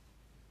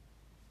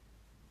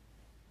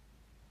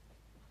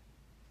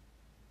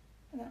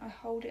 And then I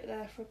hold it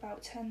there for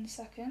about 10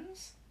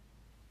 seconds.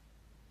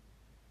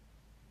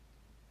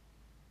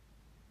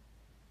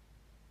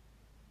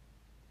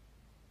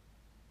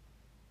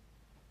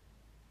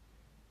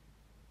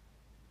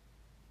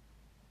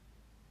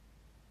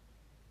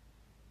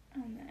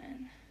 And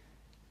then,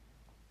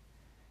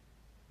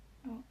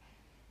 oh,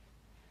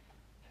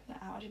 put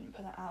that out. I didn't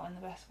put that out in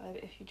the best way,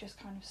 but if you just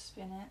kind of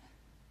spin it,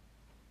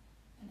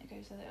 then it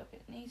goes a little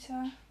bit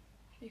neater,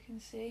 as you can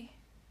see.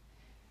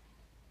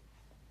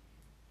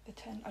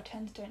 I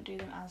tend to don't do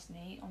them as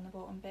neat on the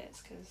bottom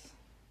bits because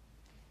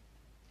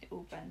it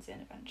all bends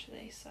in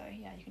eventually. So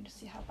yeah, you can just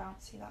see how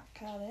bouncy that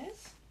curl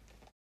is.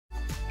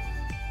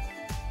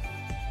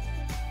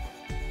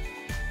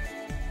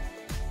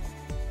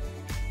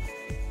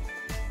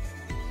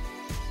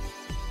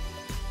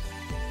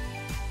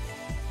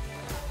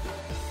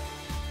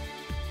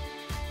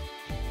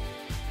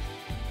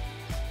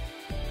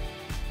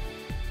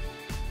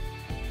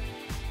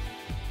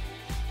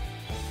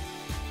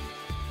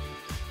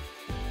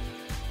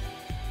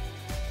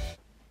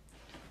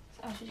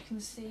 As you can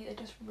see, they're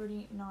just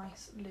really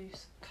nice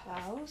loose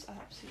curls. I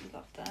absolutely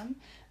love them.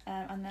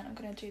 And then I'm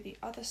going to do the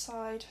other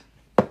side.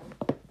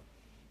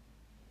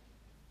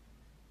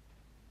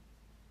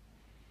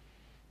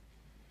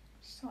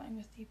 Starting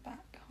with the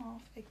back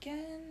half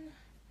again.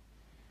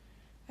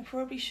 I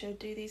probably should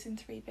do these in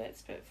 3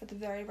 bits, but for the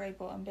very, very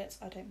bottom bits,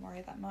 I don't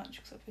worry that much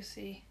because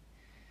obviously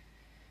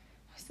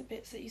that's the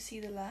bits that you see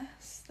the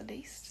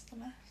least, the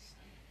less.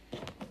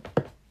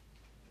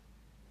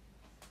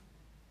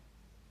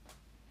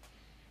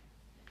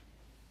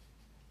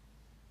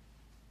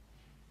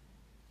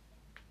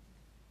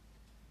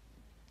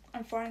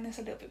 I'm finding this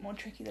a little bit more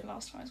tricky than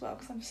last time as well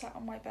because I'm sat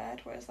on my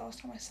bed, whereas last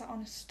time I sat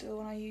on a stool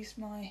and I used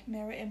my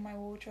mirror in my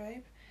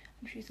wardrobe.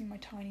 I'm just using my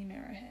tiny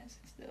mirror here, so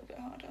it's a little bit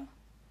harder.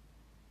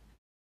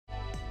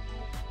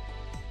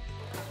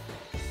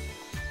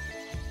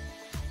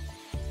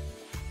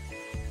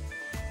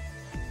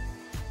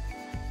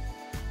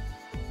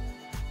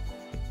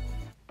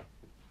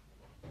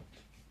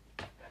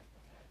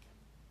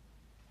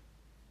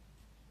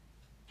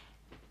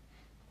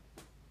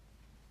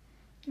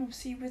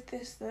 Obviously with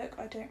this look,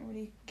 I don't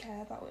really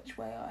care about which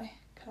way I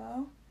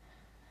curl.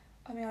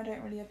 I mean, I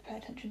don't really ever pay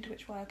attention to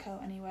which way I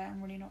curl anyway.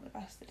 I'm really not the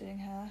best at doing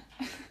hair.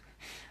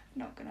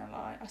 Not gonna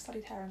lie. I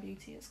studied hair and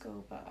beauty at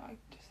school, but I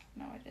just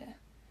have no idea.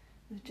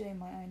 With doing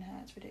my own hair,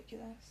 it's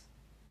ridiculous.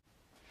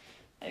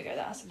 There we go,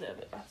 that's a little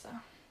bit better.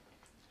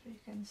 So you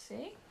can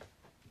see.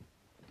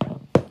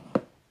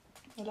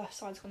 The left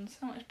side's gone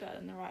so much better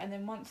than the right. And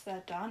then once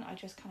they're done, I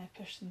just kind of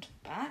push them to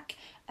the back.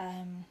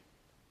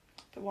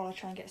 But while I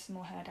try and get some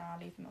more hair down, I'll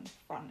leave them on the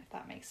front, if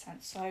that makes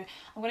sense. So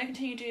I'm going to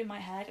continue doing my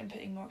head and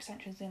putting more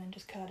extensions in and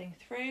just curling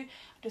through.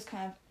 I just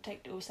kind of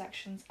take little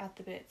sections, add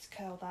the bits,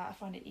 curl that. I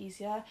find it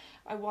easier.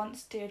 I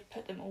once did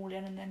put them all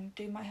in and then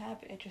do my hair,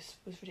 but it just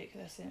was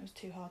ridiculous and it was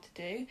too hard to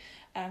do.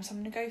 So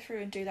I'm going to go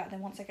through and do that.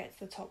 Then once I get to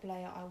the top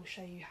layer, I will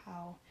show you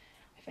how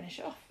I finish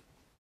it off.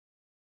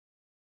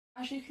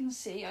 As you can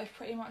see, I've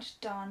pretty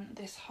much done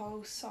this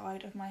whole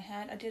side of my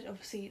head. I did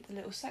obviously the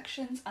little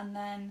sections, and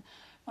then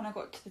when I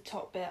got to the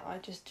top bit, I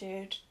just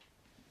did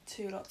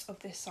 2 lots of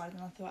this side,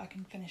 and I thought I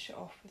can finish it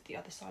off with the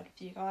other side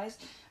for you guys.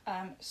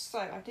 So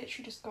I've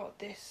literally just got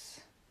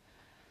this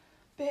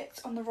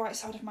bit on the right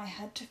side of my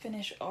head to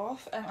finish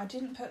off. I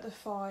didn't put the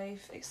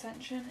 5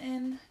 extension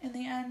in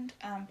the end,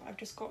 but I've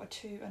just got a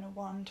 2 and a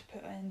 1 to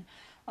put in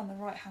on the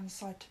right hand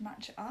side to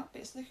match it up.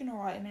 It's looking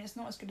alright. I mean, it's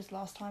not as good as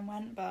last time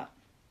went, but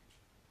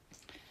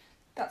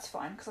that's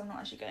fine because I'm not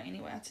actually going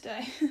anywhere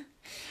today.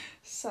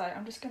 So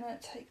I'm just going to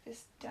take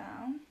this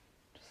down.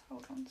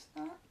 Hold on to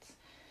that.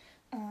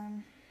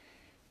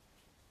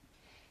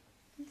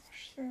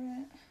 Brush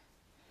through it.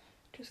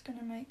 Just going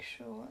to make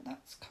sure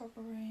that's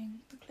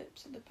covering the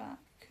clips at the back,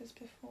 because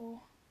before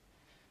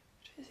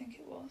I don't think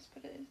it was,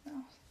 but it is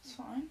now, so it's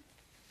fine.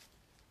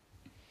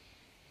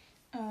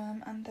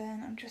 And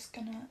then I'm just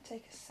going to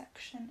take a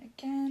section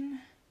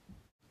again,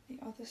 the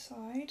other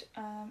side,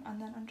 and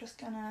then I'm just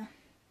going to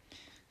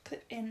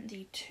clip in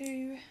the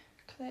 2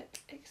 clip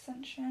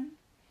extension.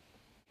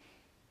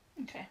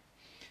 Okay.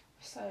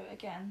 So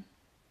again,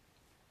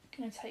 I'm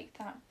going to take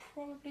that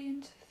probably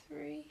into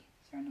 3. Is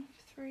there enough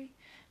for 3?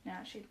 No,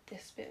 actually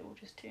this bit we'll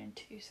just do in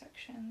 2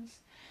 sections.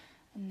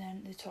 And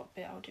then the top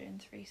bit I'll do in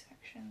 3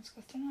 sections.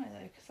 I don't know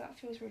though, because that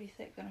feels really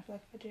thick. Then I feel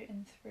like if I do it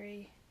in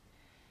 3,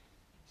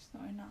 it's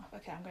not enough.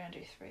 Okay, I'm going to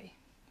do 3.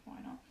 Why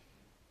not?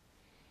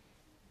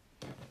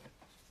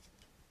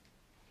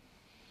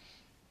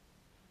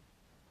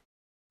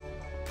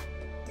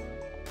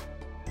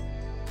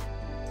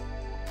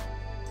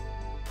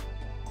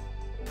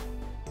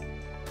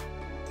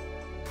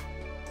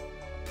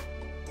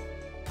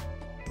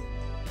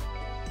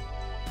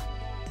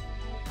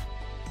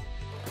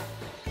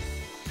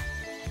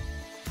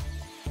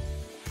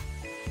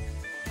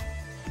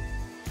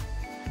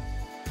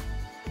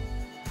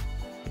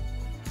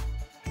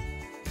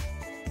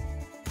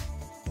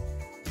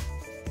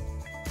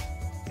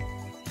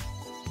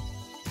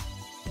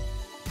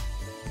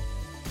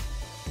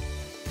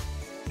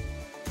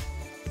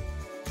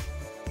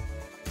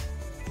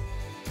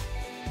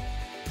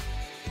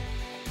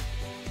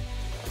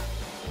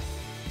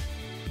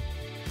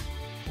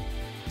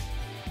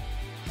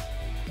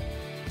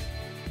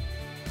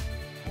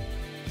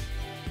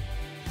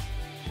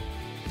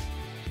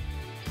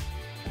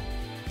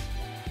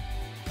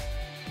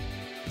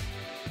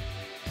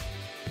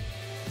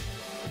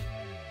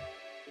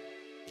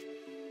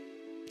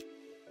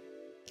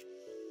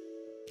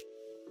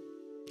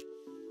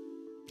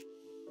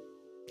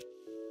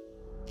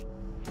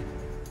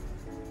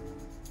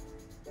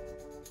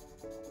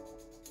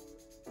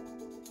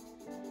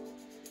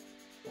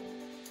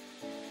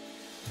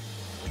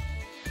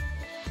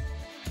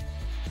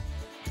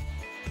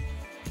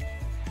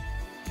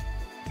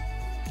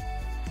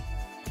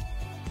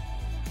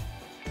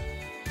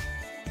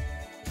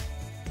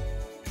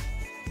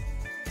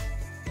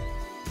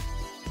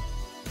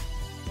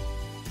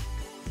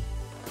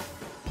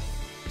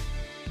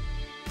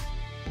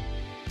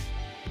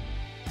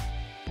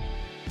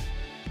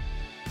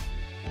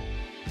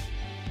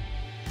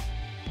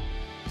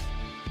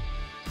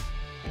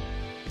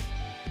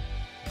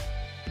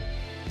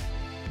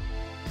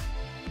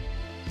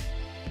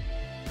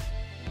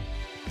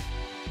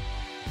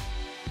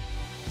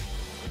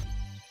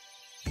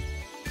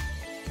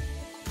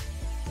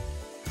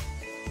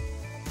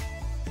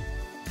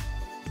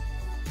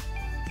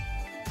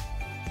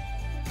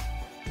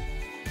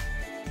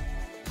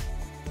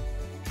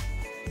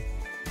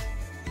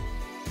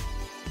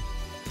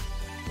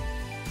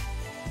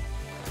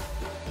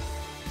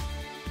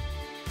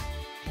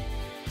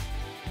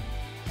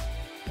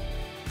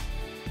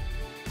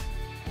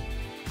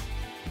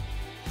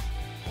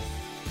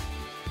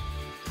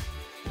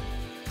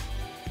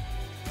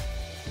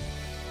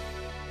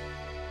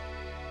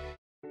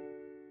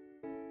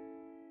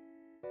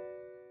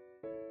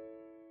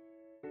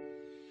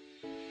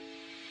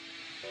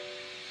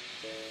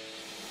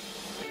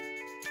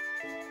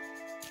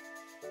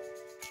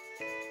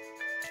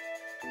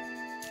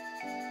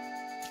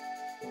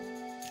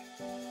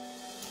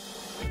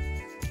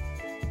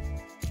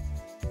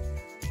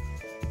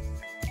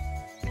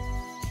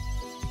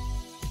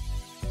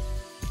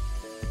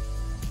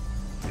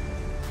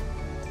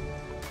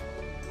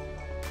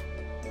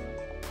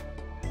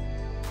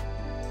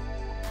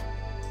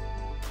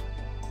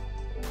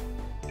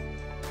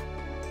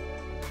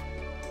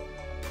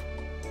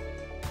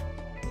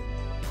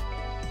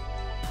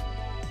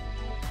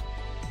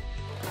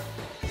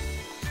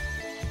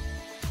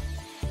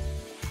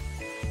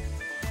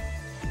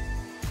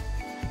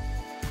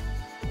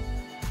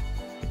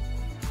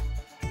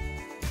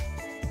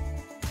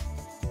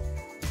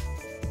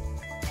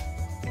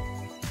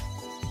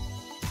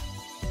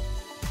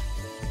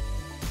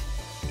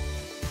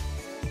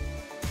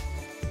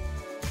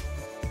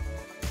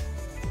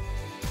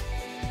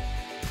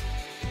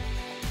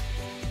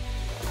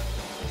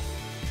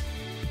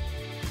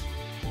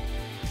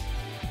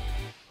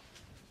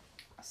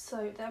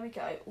 So there we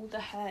go, all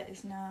the hair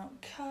is now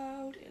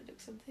curled. It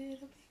looks a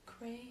little bit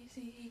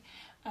crazy,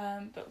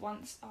 but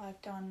once I've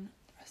done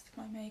the rest of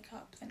my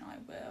makeup, then I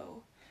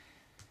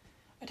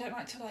don't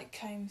like to like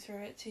comb through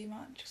it too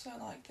much because I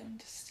like them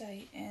to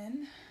stay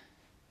in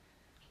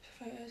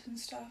for photos and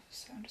stuff.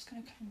 So I'm just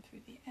going to comb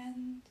through the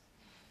ends.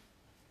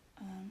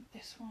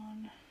 This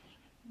one,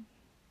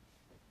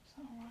 is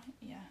that alright?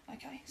 Yeah,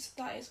 okay, so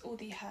that is all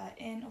the hair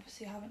in.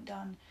 Obviously I haven't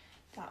done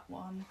that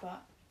one,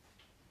 but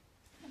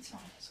that's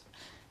fine. It's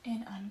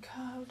in and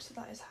curled, so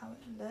that is how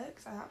it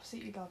looks. I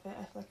absolutely love it.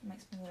 I feel like it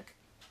makes me look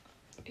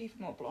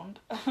even more blonde.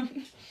 But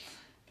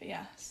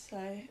yeah,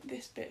 so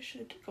this bit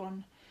should have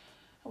gone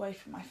away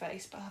from my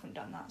face, but I haven't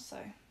done that, so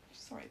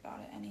sorry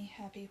about it. Any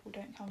hair people,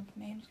 don't come for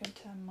me. I'm just going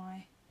to turn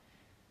my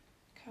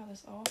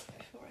colours off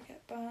before I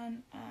get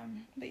burnt.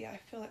 But yeah, I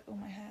feel like all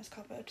my hair is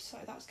covered, so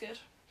that's good.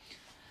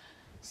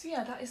 So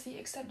yeah, that is the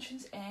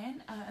extensions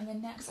in, and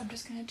then next I'm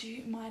just going to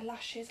do my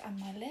lashes and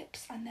my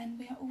lips, and then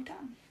we are all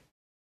done.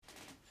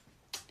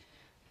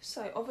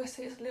 So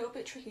obviously it's a little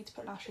bit tricky to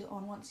put lashes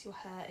on once your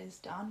hair is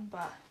done,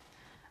 but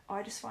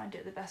I just find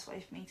it the best way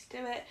for me to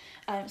do it.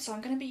 So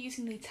I'm going to be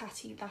using the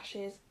TATTI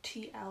lashes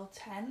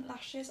TL10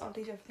 lashes. I'll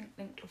leave everything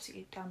linked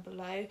obviously down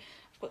below.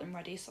 I've got them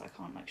ready so I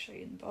can't like show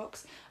you in the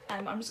box.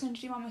 I'm just going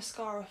to do my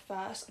mascara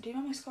first. I do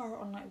my mascara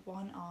on like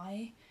one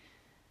eye,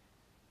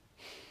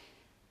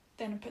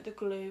 then put the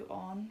glue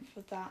on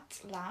for that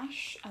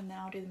lash, and then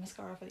I'll do the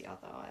mascara for the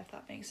other eye, if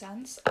that makes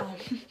sense.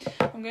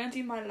 I'm going to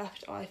do my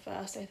left eye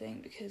first, I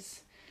think, because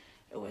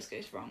it always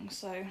goes wrong.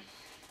 So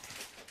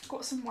I've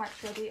got some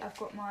wipes ready. I've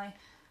got my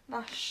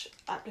lash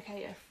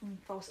applicator from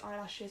False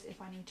Eyelashes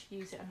if I need to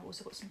use it, and I've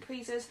also got some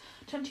tweezers.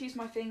 I tend to use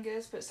my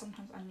fingers, but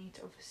sometimes I need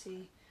to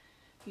obviously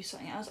use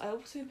something else. I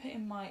also put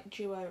in my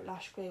duo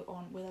lash glue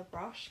on with a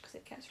brush because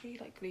it gets really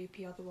like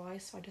gloopy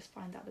otherwise, so I just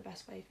find that the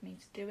best way for me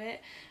to do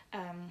it.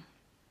 A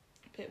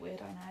bit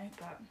weird, I know,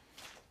 but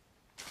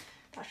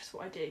that's just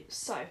what I do.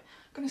 So I'm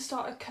going to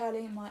start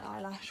curling my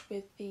eyelash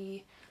with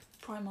the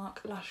Primark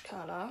lash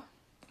curler.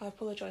 I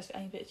apologise for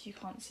any bits you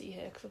can't see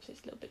here because obviously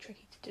it's a little bit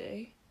tricky to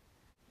do.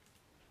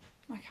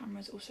 My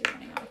camera's also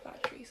running out of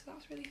battery, so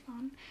that's really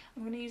fun.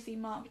 I'm going to use the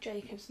Marc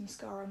Jacobs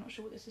mascara. I'm not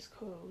sure what this is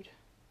called.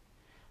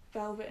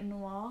 Velvet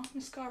Noir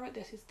mascara.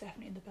 This is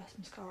definitely the best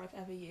mascara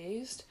I've ever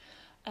used.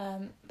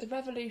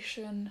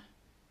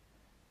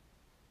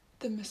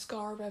 The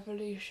Mascara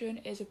Revolution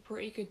is a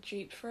pretty good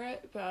dupe for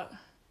it, but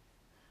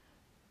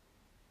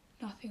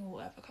nothing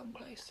will ever come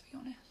close, to be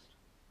honest.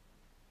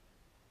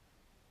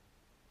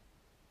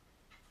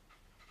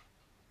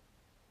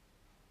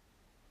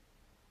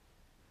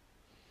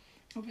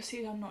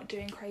 Obviously I'm not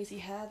doing crazy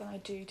hair, then I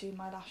do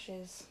my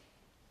lashes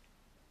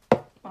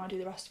when I do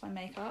the rest of my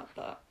makeup,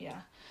 but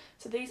yeah.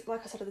 So these,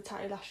 like I said, are the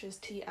TATTI lashes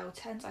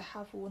TL10s. I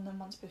have worn them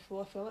once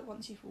before. I feel like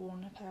once you've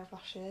worn a pair of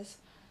lashes,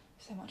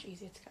 it's so much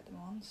easier to get them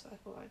on, so I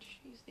thought I'd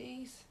just use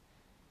these.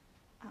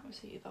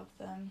 Absolutely love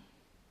them.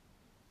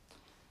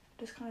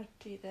 Just kind of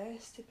do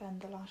this to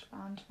bend the lash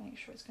band to make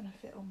sure it's going to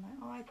fit on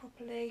my eye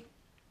properly.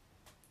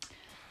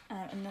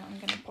 And then I'm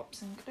going to pop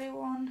some glue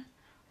on.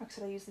 Like I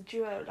said, I use the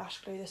Duo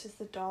Lash Glue. This is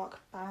the dark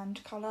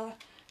band colour,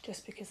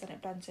 just because then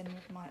it blends in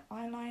with my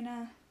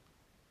eyeliner.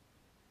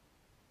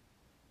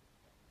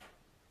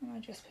 And I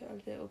just put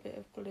a little bit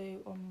of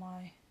glue on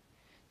my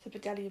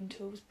Bedelium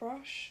Tools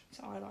brush. It's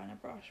an eyeliner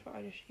brush, but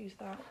I just use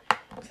that.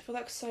 I feel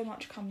like so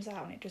much comes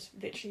out and it just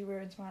literally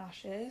ruins my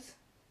lashes.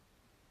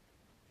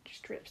 It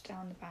just drips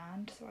down the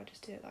band, so I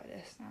just do it like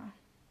this now.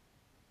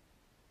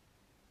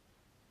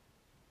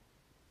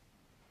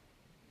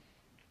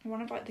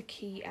 One of like the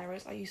key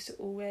errors, I used to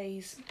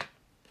always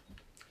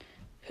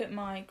put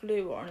my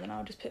glue on and then I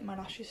would just put my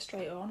lashes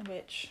straight on,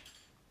 which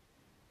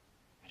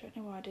I don't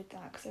know why I did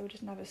that because they would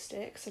just never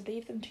stick. So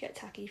leave them to get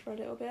tacky for a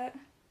little bit. I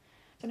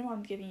don't know why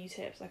I'm giving you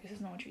tips, like this is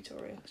not a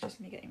tutorial, it's just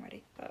me getting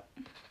ready, but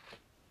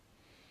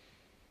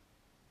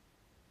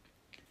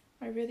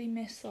I really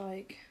miss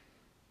like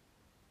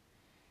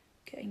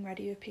getting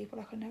ready with people.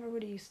 Like I never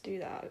really used to do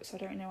that, so I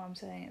don't know why I'm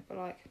saying it, but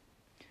like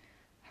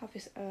have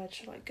this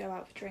urge to like go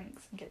out for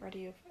drinks and get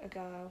ready with a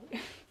girl.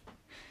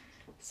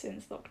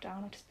 Since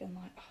lockdown I've just been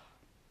like, oh.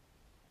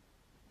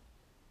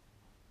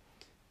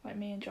 Like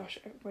me and Josh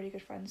are really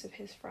good friends with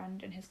his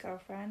friend and his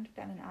girlfriend,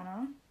 Ben and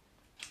Anna.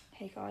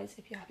 Hey guys,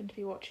 if you happen to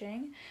be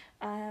watching.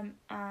 And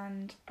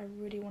I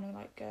really want to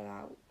like go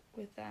out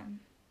with them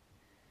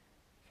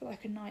for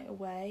like a night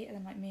away, and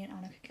then like me and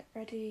Anna could get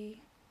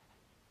ready.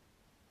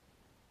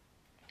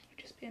 It would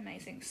just be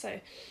amazing.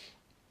 So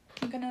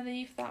I'm going to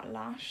leave that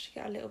lash to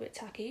get a little bit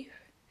tacky,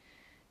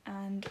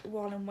 and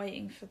while I'm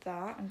waiting for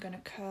that I'm going to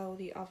curl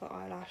the other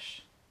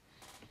eyelash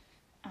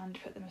and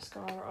put the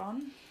mascara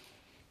on.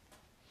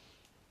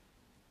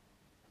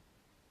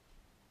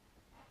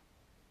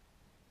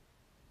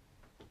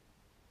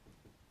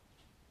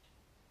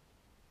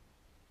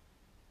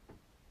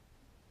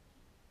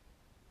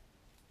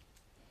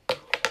 I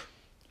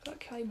feel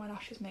like curling my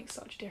lashes makes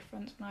such a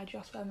difference when I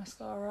just wear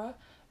mascara,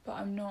 but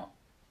I'm not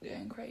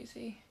going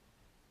crazy.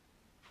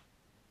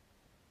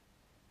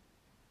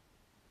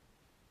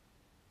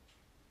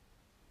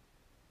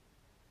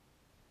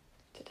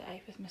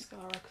 okay with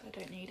mascara because I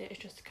don't need it, it's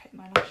just to coat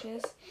my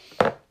lashes.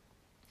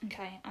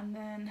 Okay, and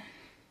then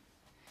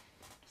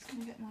just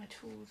gonna get my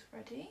tools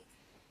ready.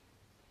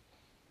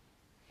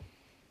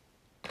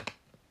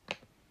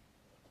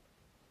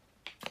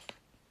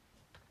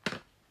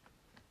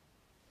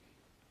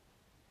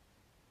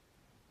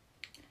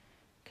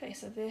 Okay,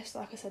 so this,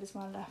 like I said, is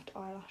my left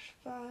eyelash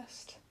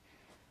first.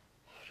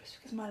 Just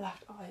because my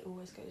left eye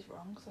always goes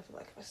wrong, so I feel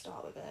like if I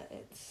start with it,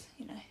 it's,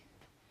 you know,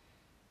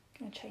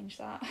 gonna change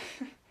that.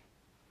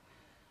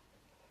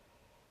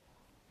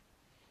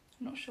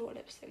 I'm not sure what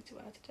lipstick to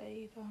wear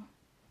today either.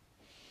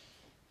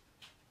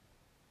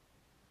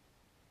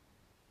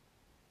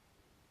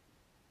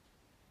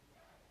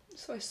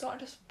 So I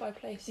started just by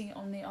placing it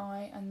on the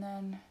eye and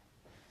then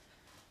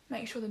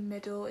make sure the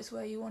middle is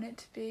where you want it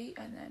to be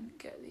and then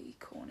get the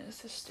corners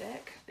to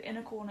stick. The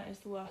inner corner is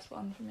the worst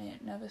one for me,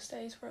 it never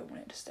stays where I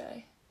want it to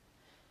stay.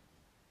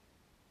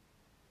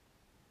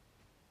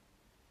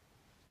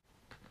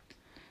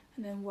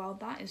 And then while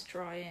that is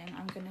drying,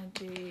 I'm gonna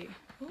do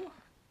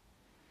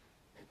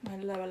my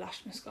lower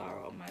lash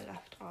mascara on my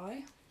left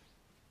eye.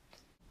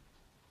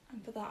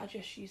 And for that I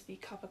just use the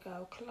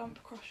CoverGirl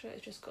Clump Crusher.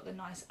 It's just got the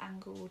nice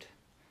angled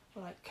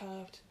or like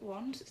curved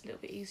one, so it's a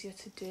little bit easier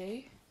to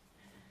do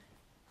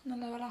on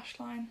the lower lash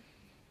line.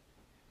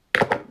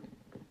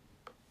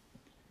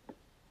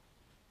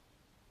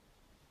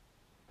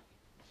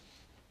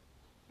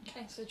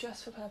 Okay, so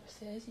just for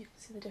purposes, you can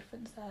see the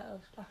difference there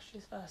of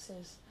lashes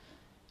versus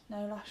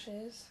no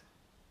lashes.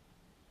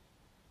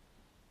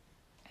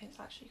 It's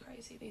actually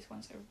crazy. These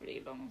ones are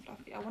really long and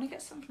fluffy. I want to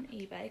get some from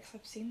eBay because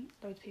I've seen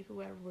loads of people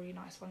wear really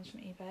nice ones from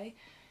eBay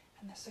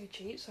and they're so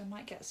cheap, so I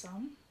might get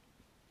some.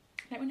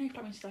 Let me know if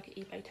you want me to do like an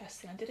eBay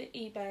testing. I did an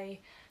eBay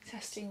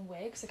testing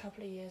wigs a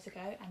couple of years ago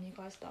and you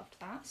guys loved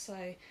that, so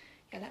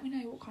yeah, let me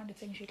know what kind of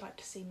things you'd like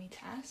to see me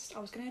test. I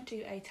was going to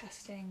do a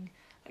testing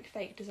like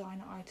fake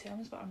designer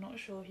items, but I'm not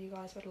sure if you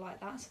guys would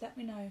like that, so let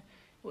me know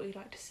what you'd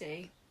like to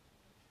see.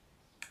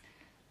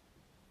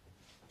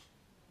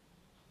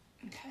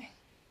 Okay.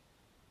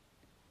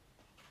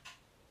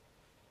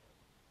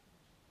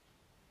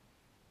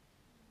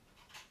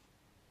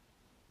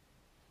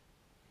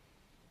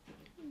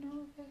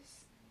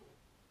 Nervous.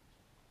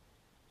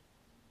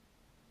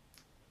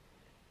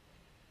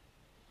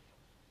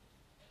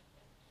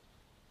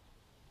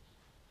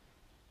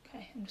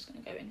 Okay, I'm just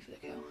going to go in for the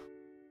kill.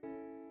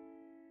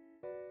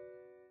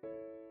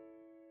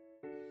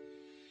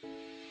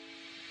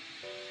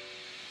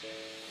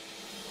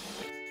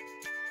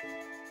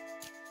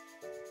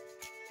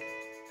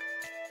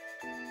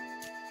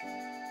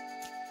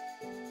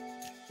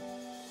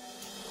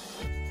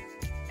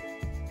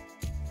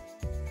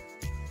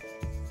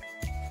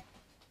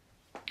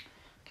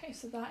 Okay,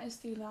 so that is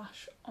the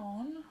lash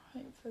on,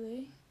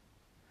 hopefully.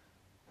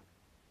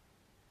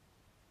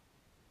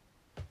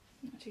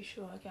 Not too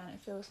sure, again, it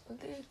feels a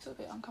little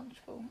bit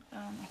uncomfortable.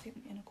 I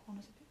think the inner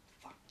corner's a bit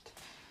fucked.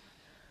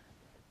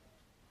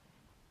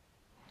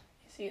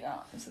 You see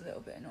that? It's a little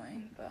bit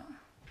annoying, but...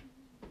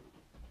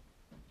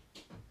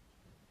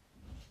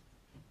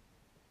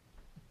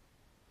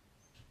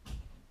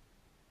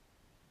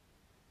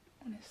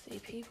 honestly,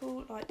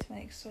 people like to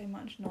make so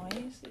much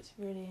noise, it's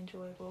really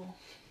enjoyable.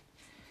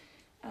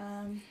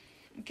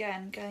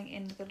 Again, going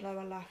in with the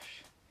lower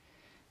lash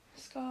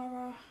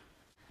mascara.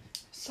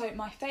 So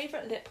my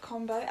favourite lip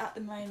combo at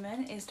the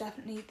moment is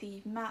definitely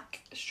the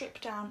MAC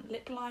Stripdown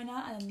lip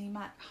liner and the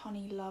MAC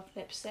Honey Love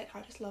lipstick.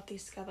 I just love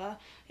these together.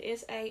 It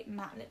is a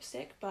matte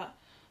lipstick, but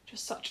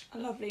just such a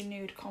lovely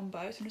nude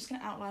combo. So I'm just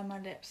going to outline my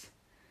lips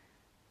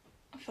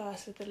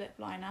first with the lip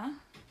liner.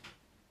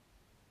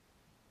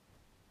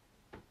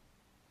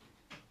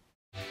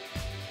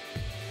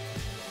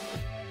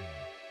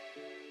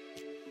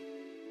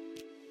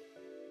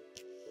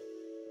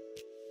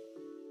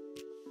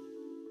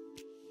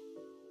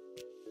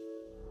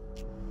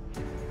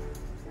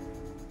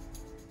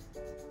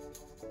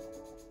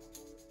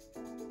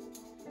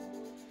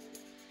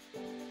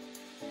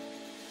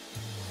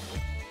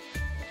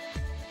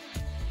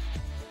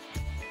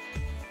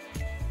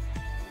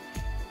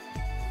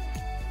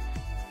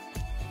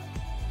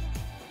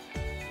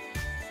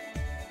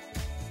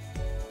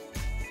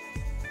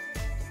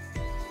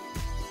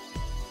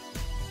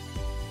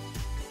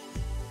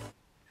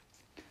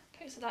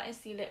 So that is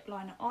the lip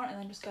liner on, and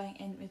then just going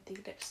in with the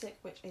lipstick,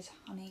 which is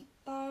Honey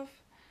Love.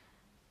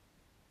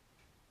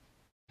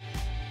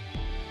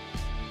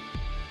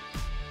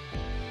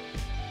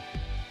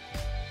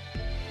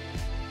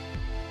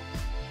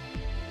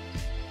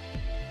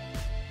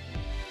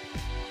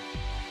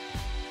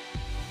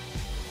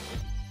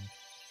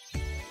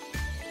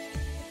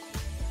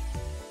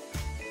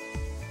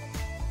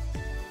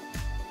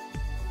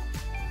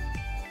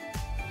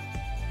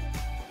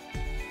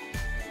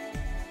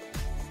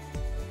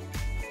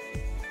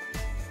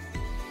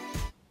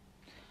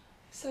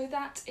 So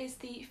that is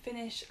the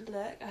finished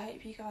look. I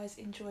hope you guys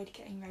enjoyed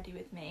getting ready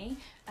with me.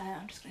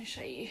 I'm just going to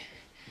show you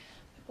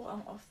the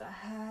bottom of the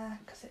hair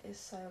because it is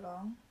so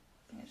long.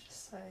 I think it's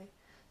just so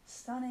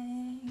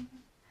stunning.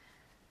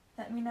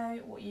 Let me know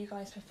what you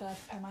guys prefer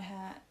to pair my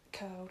hair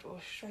curled or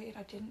straightened.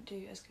 I didn't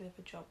do as good of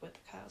a job with the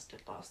curls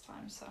did last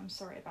time, so I'm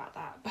sorry about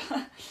that.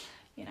 But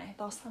you know,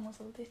 last time was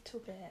a little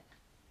bit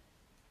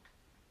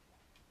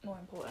more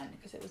important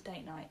because it was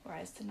date night,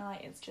 whereas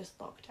tonight it's just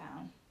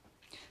lockdown.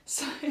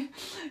 So,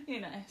 you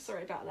know,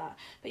 sorry about that.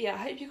 But yeah, I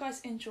hope you guys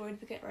enjoyed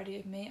the get ready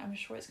of me. I'm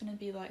sure it's going to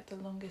be like the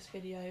longest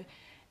video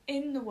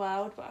in the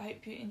world, but I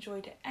hope you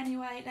enjoyed it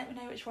anyway. Let me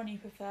know which one you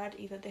preferred,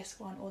 either this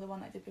one or the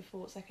one that I did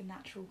before. It's like a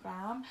natural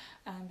glam,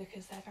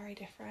 because they're very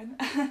different.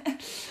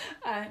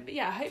 But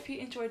yeah, I hope you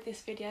enjoyed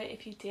this video.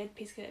 If you did,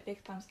 please give it a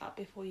big thumbs up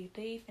before you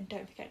leave, and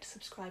don't forget to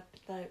subscribe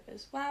below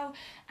as well,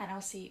 and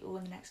I'll see you all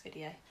in the next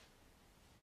video.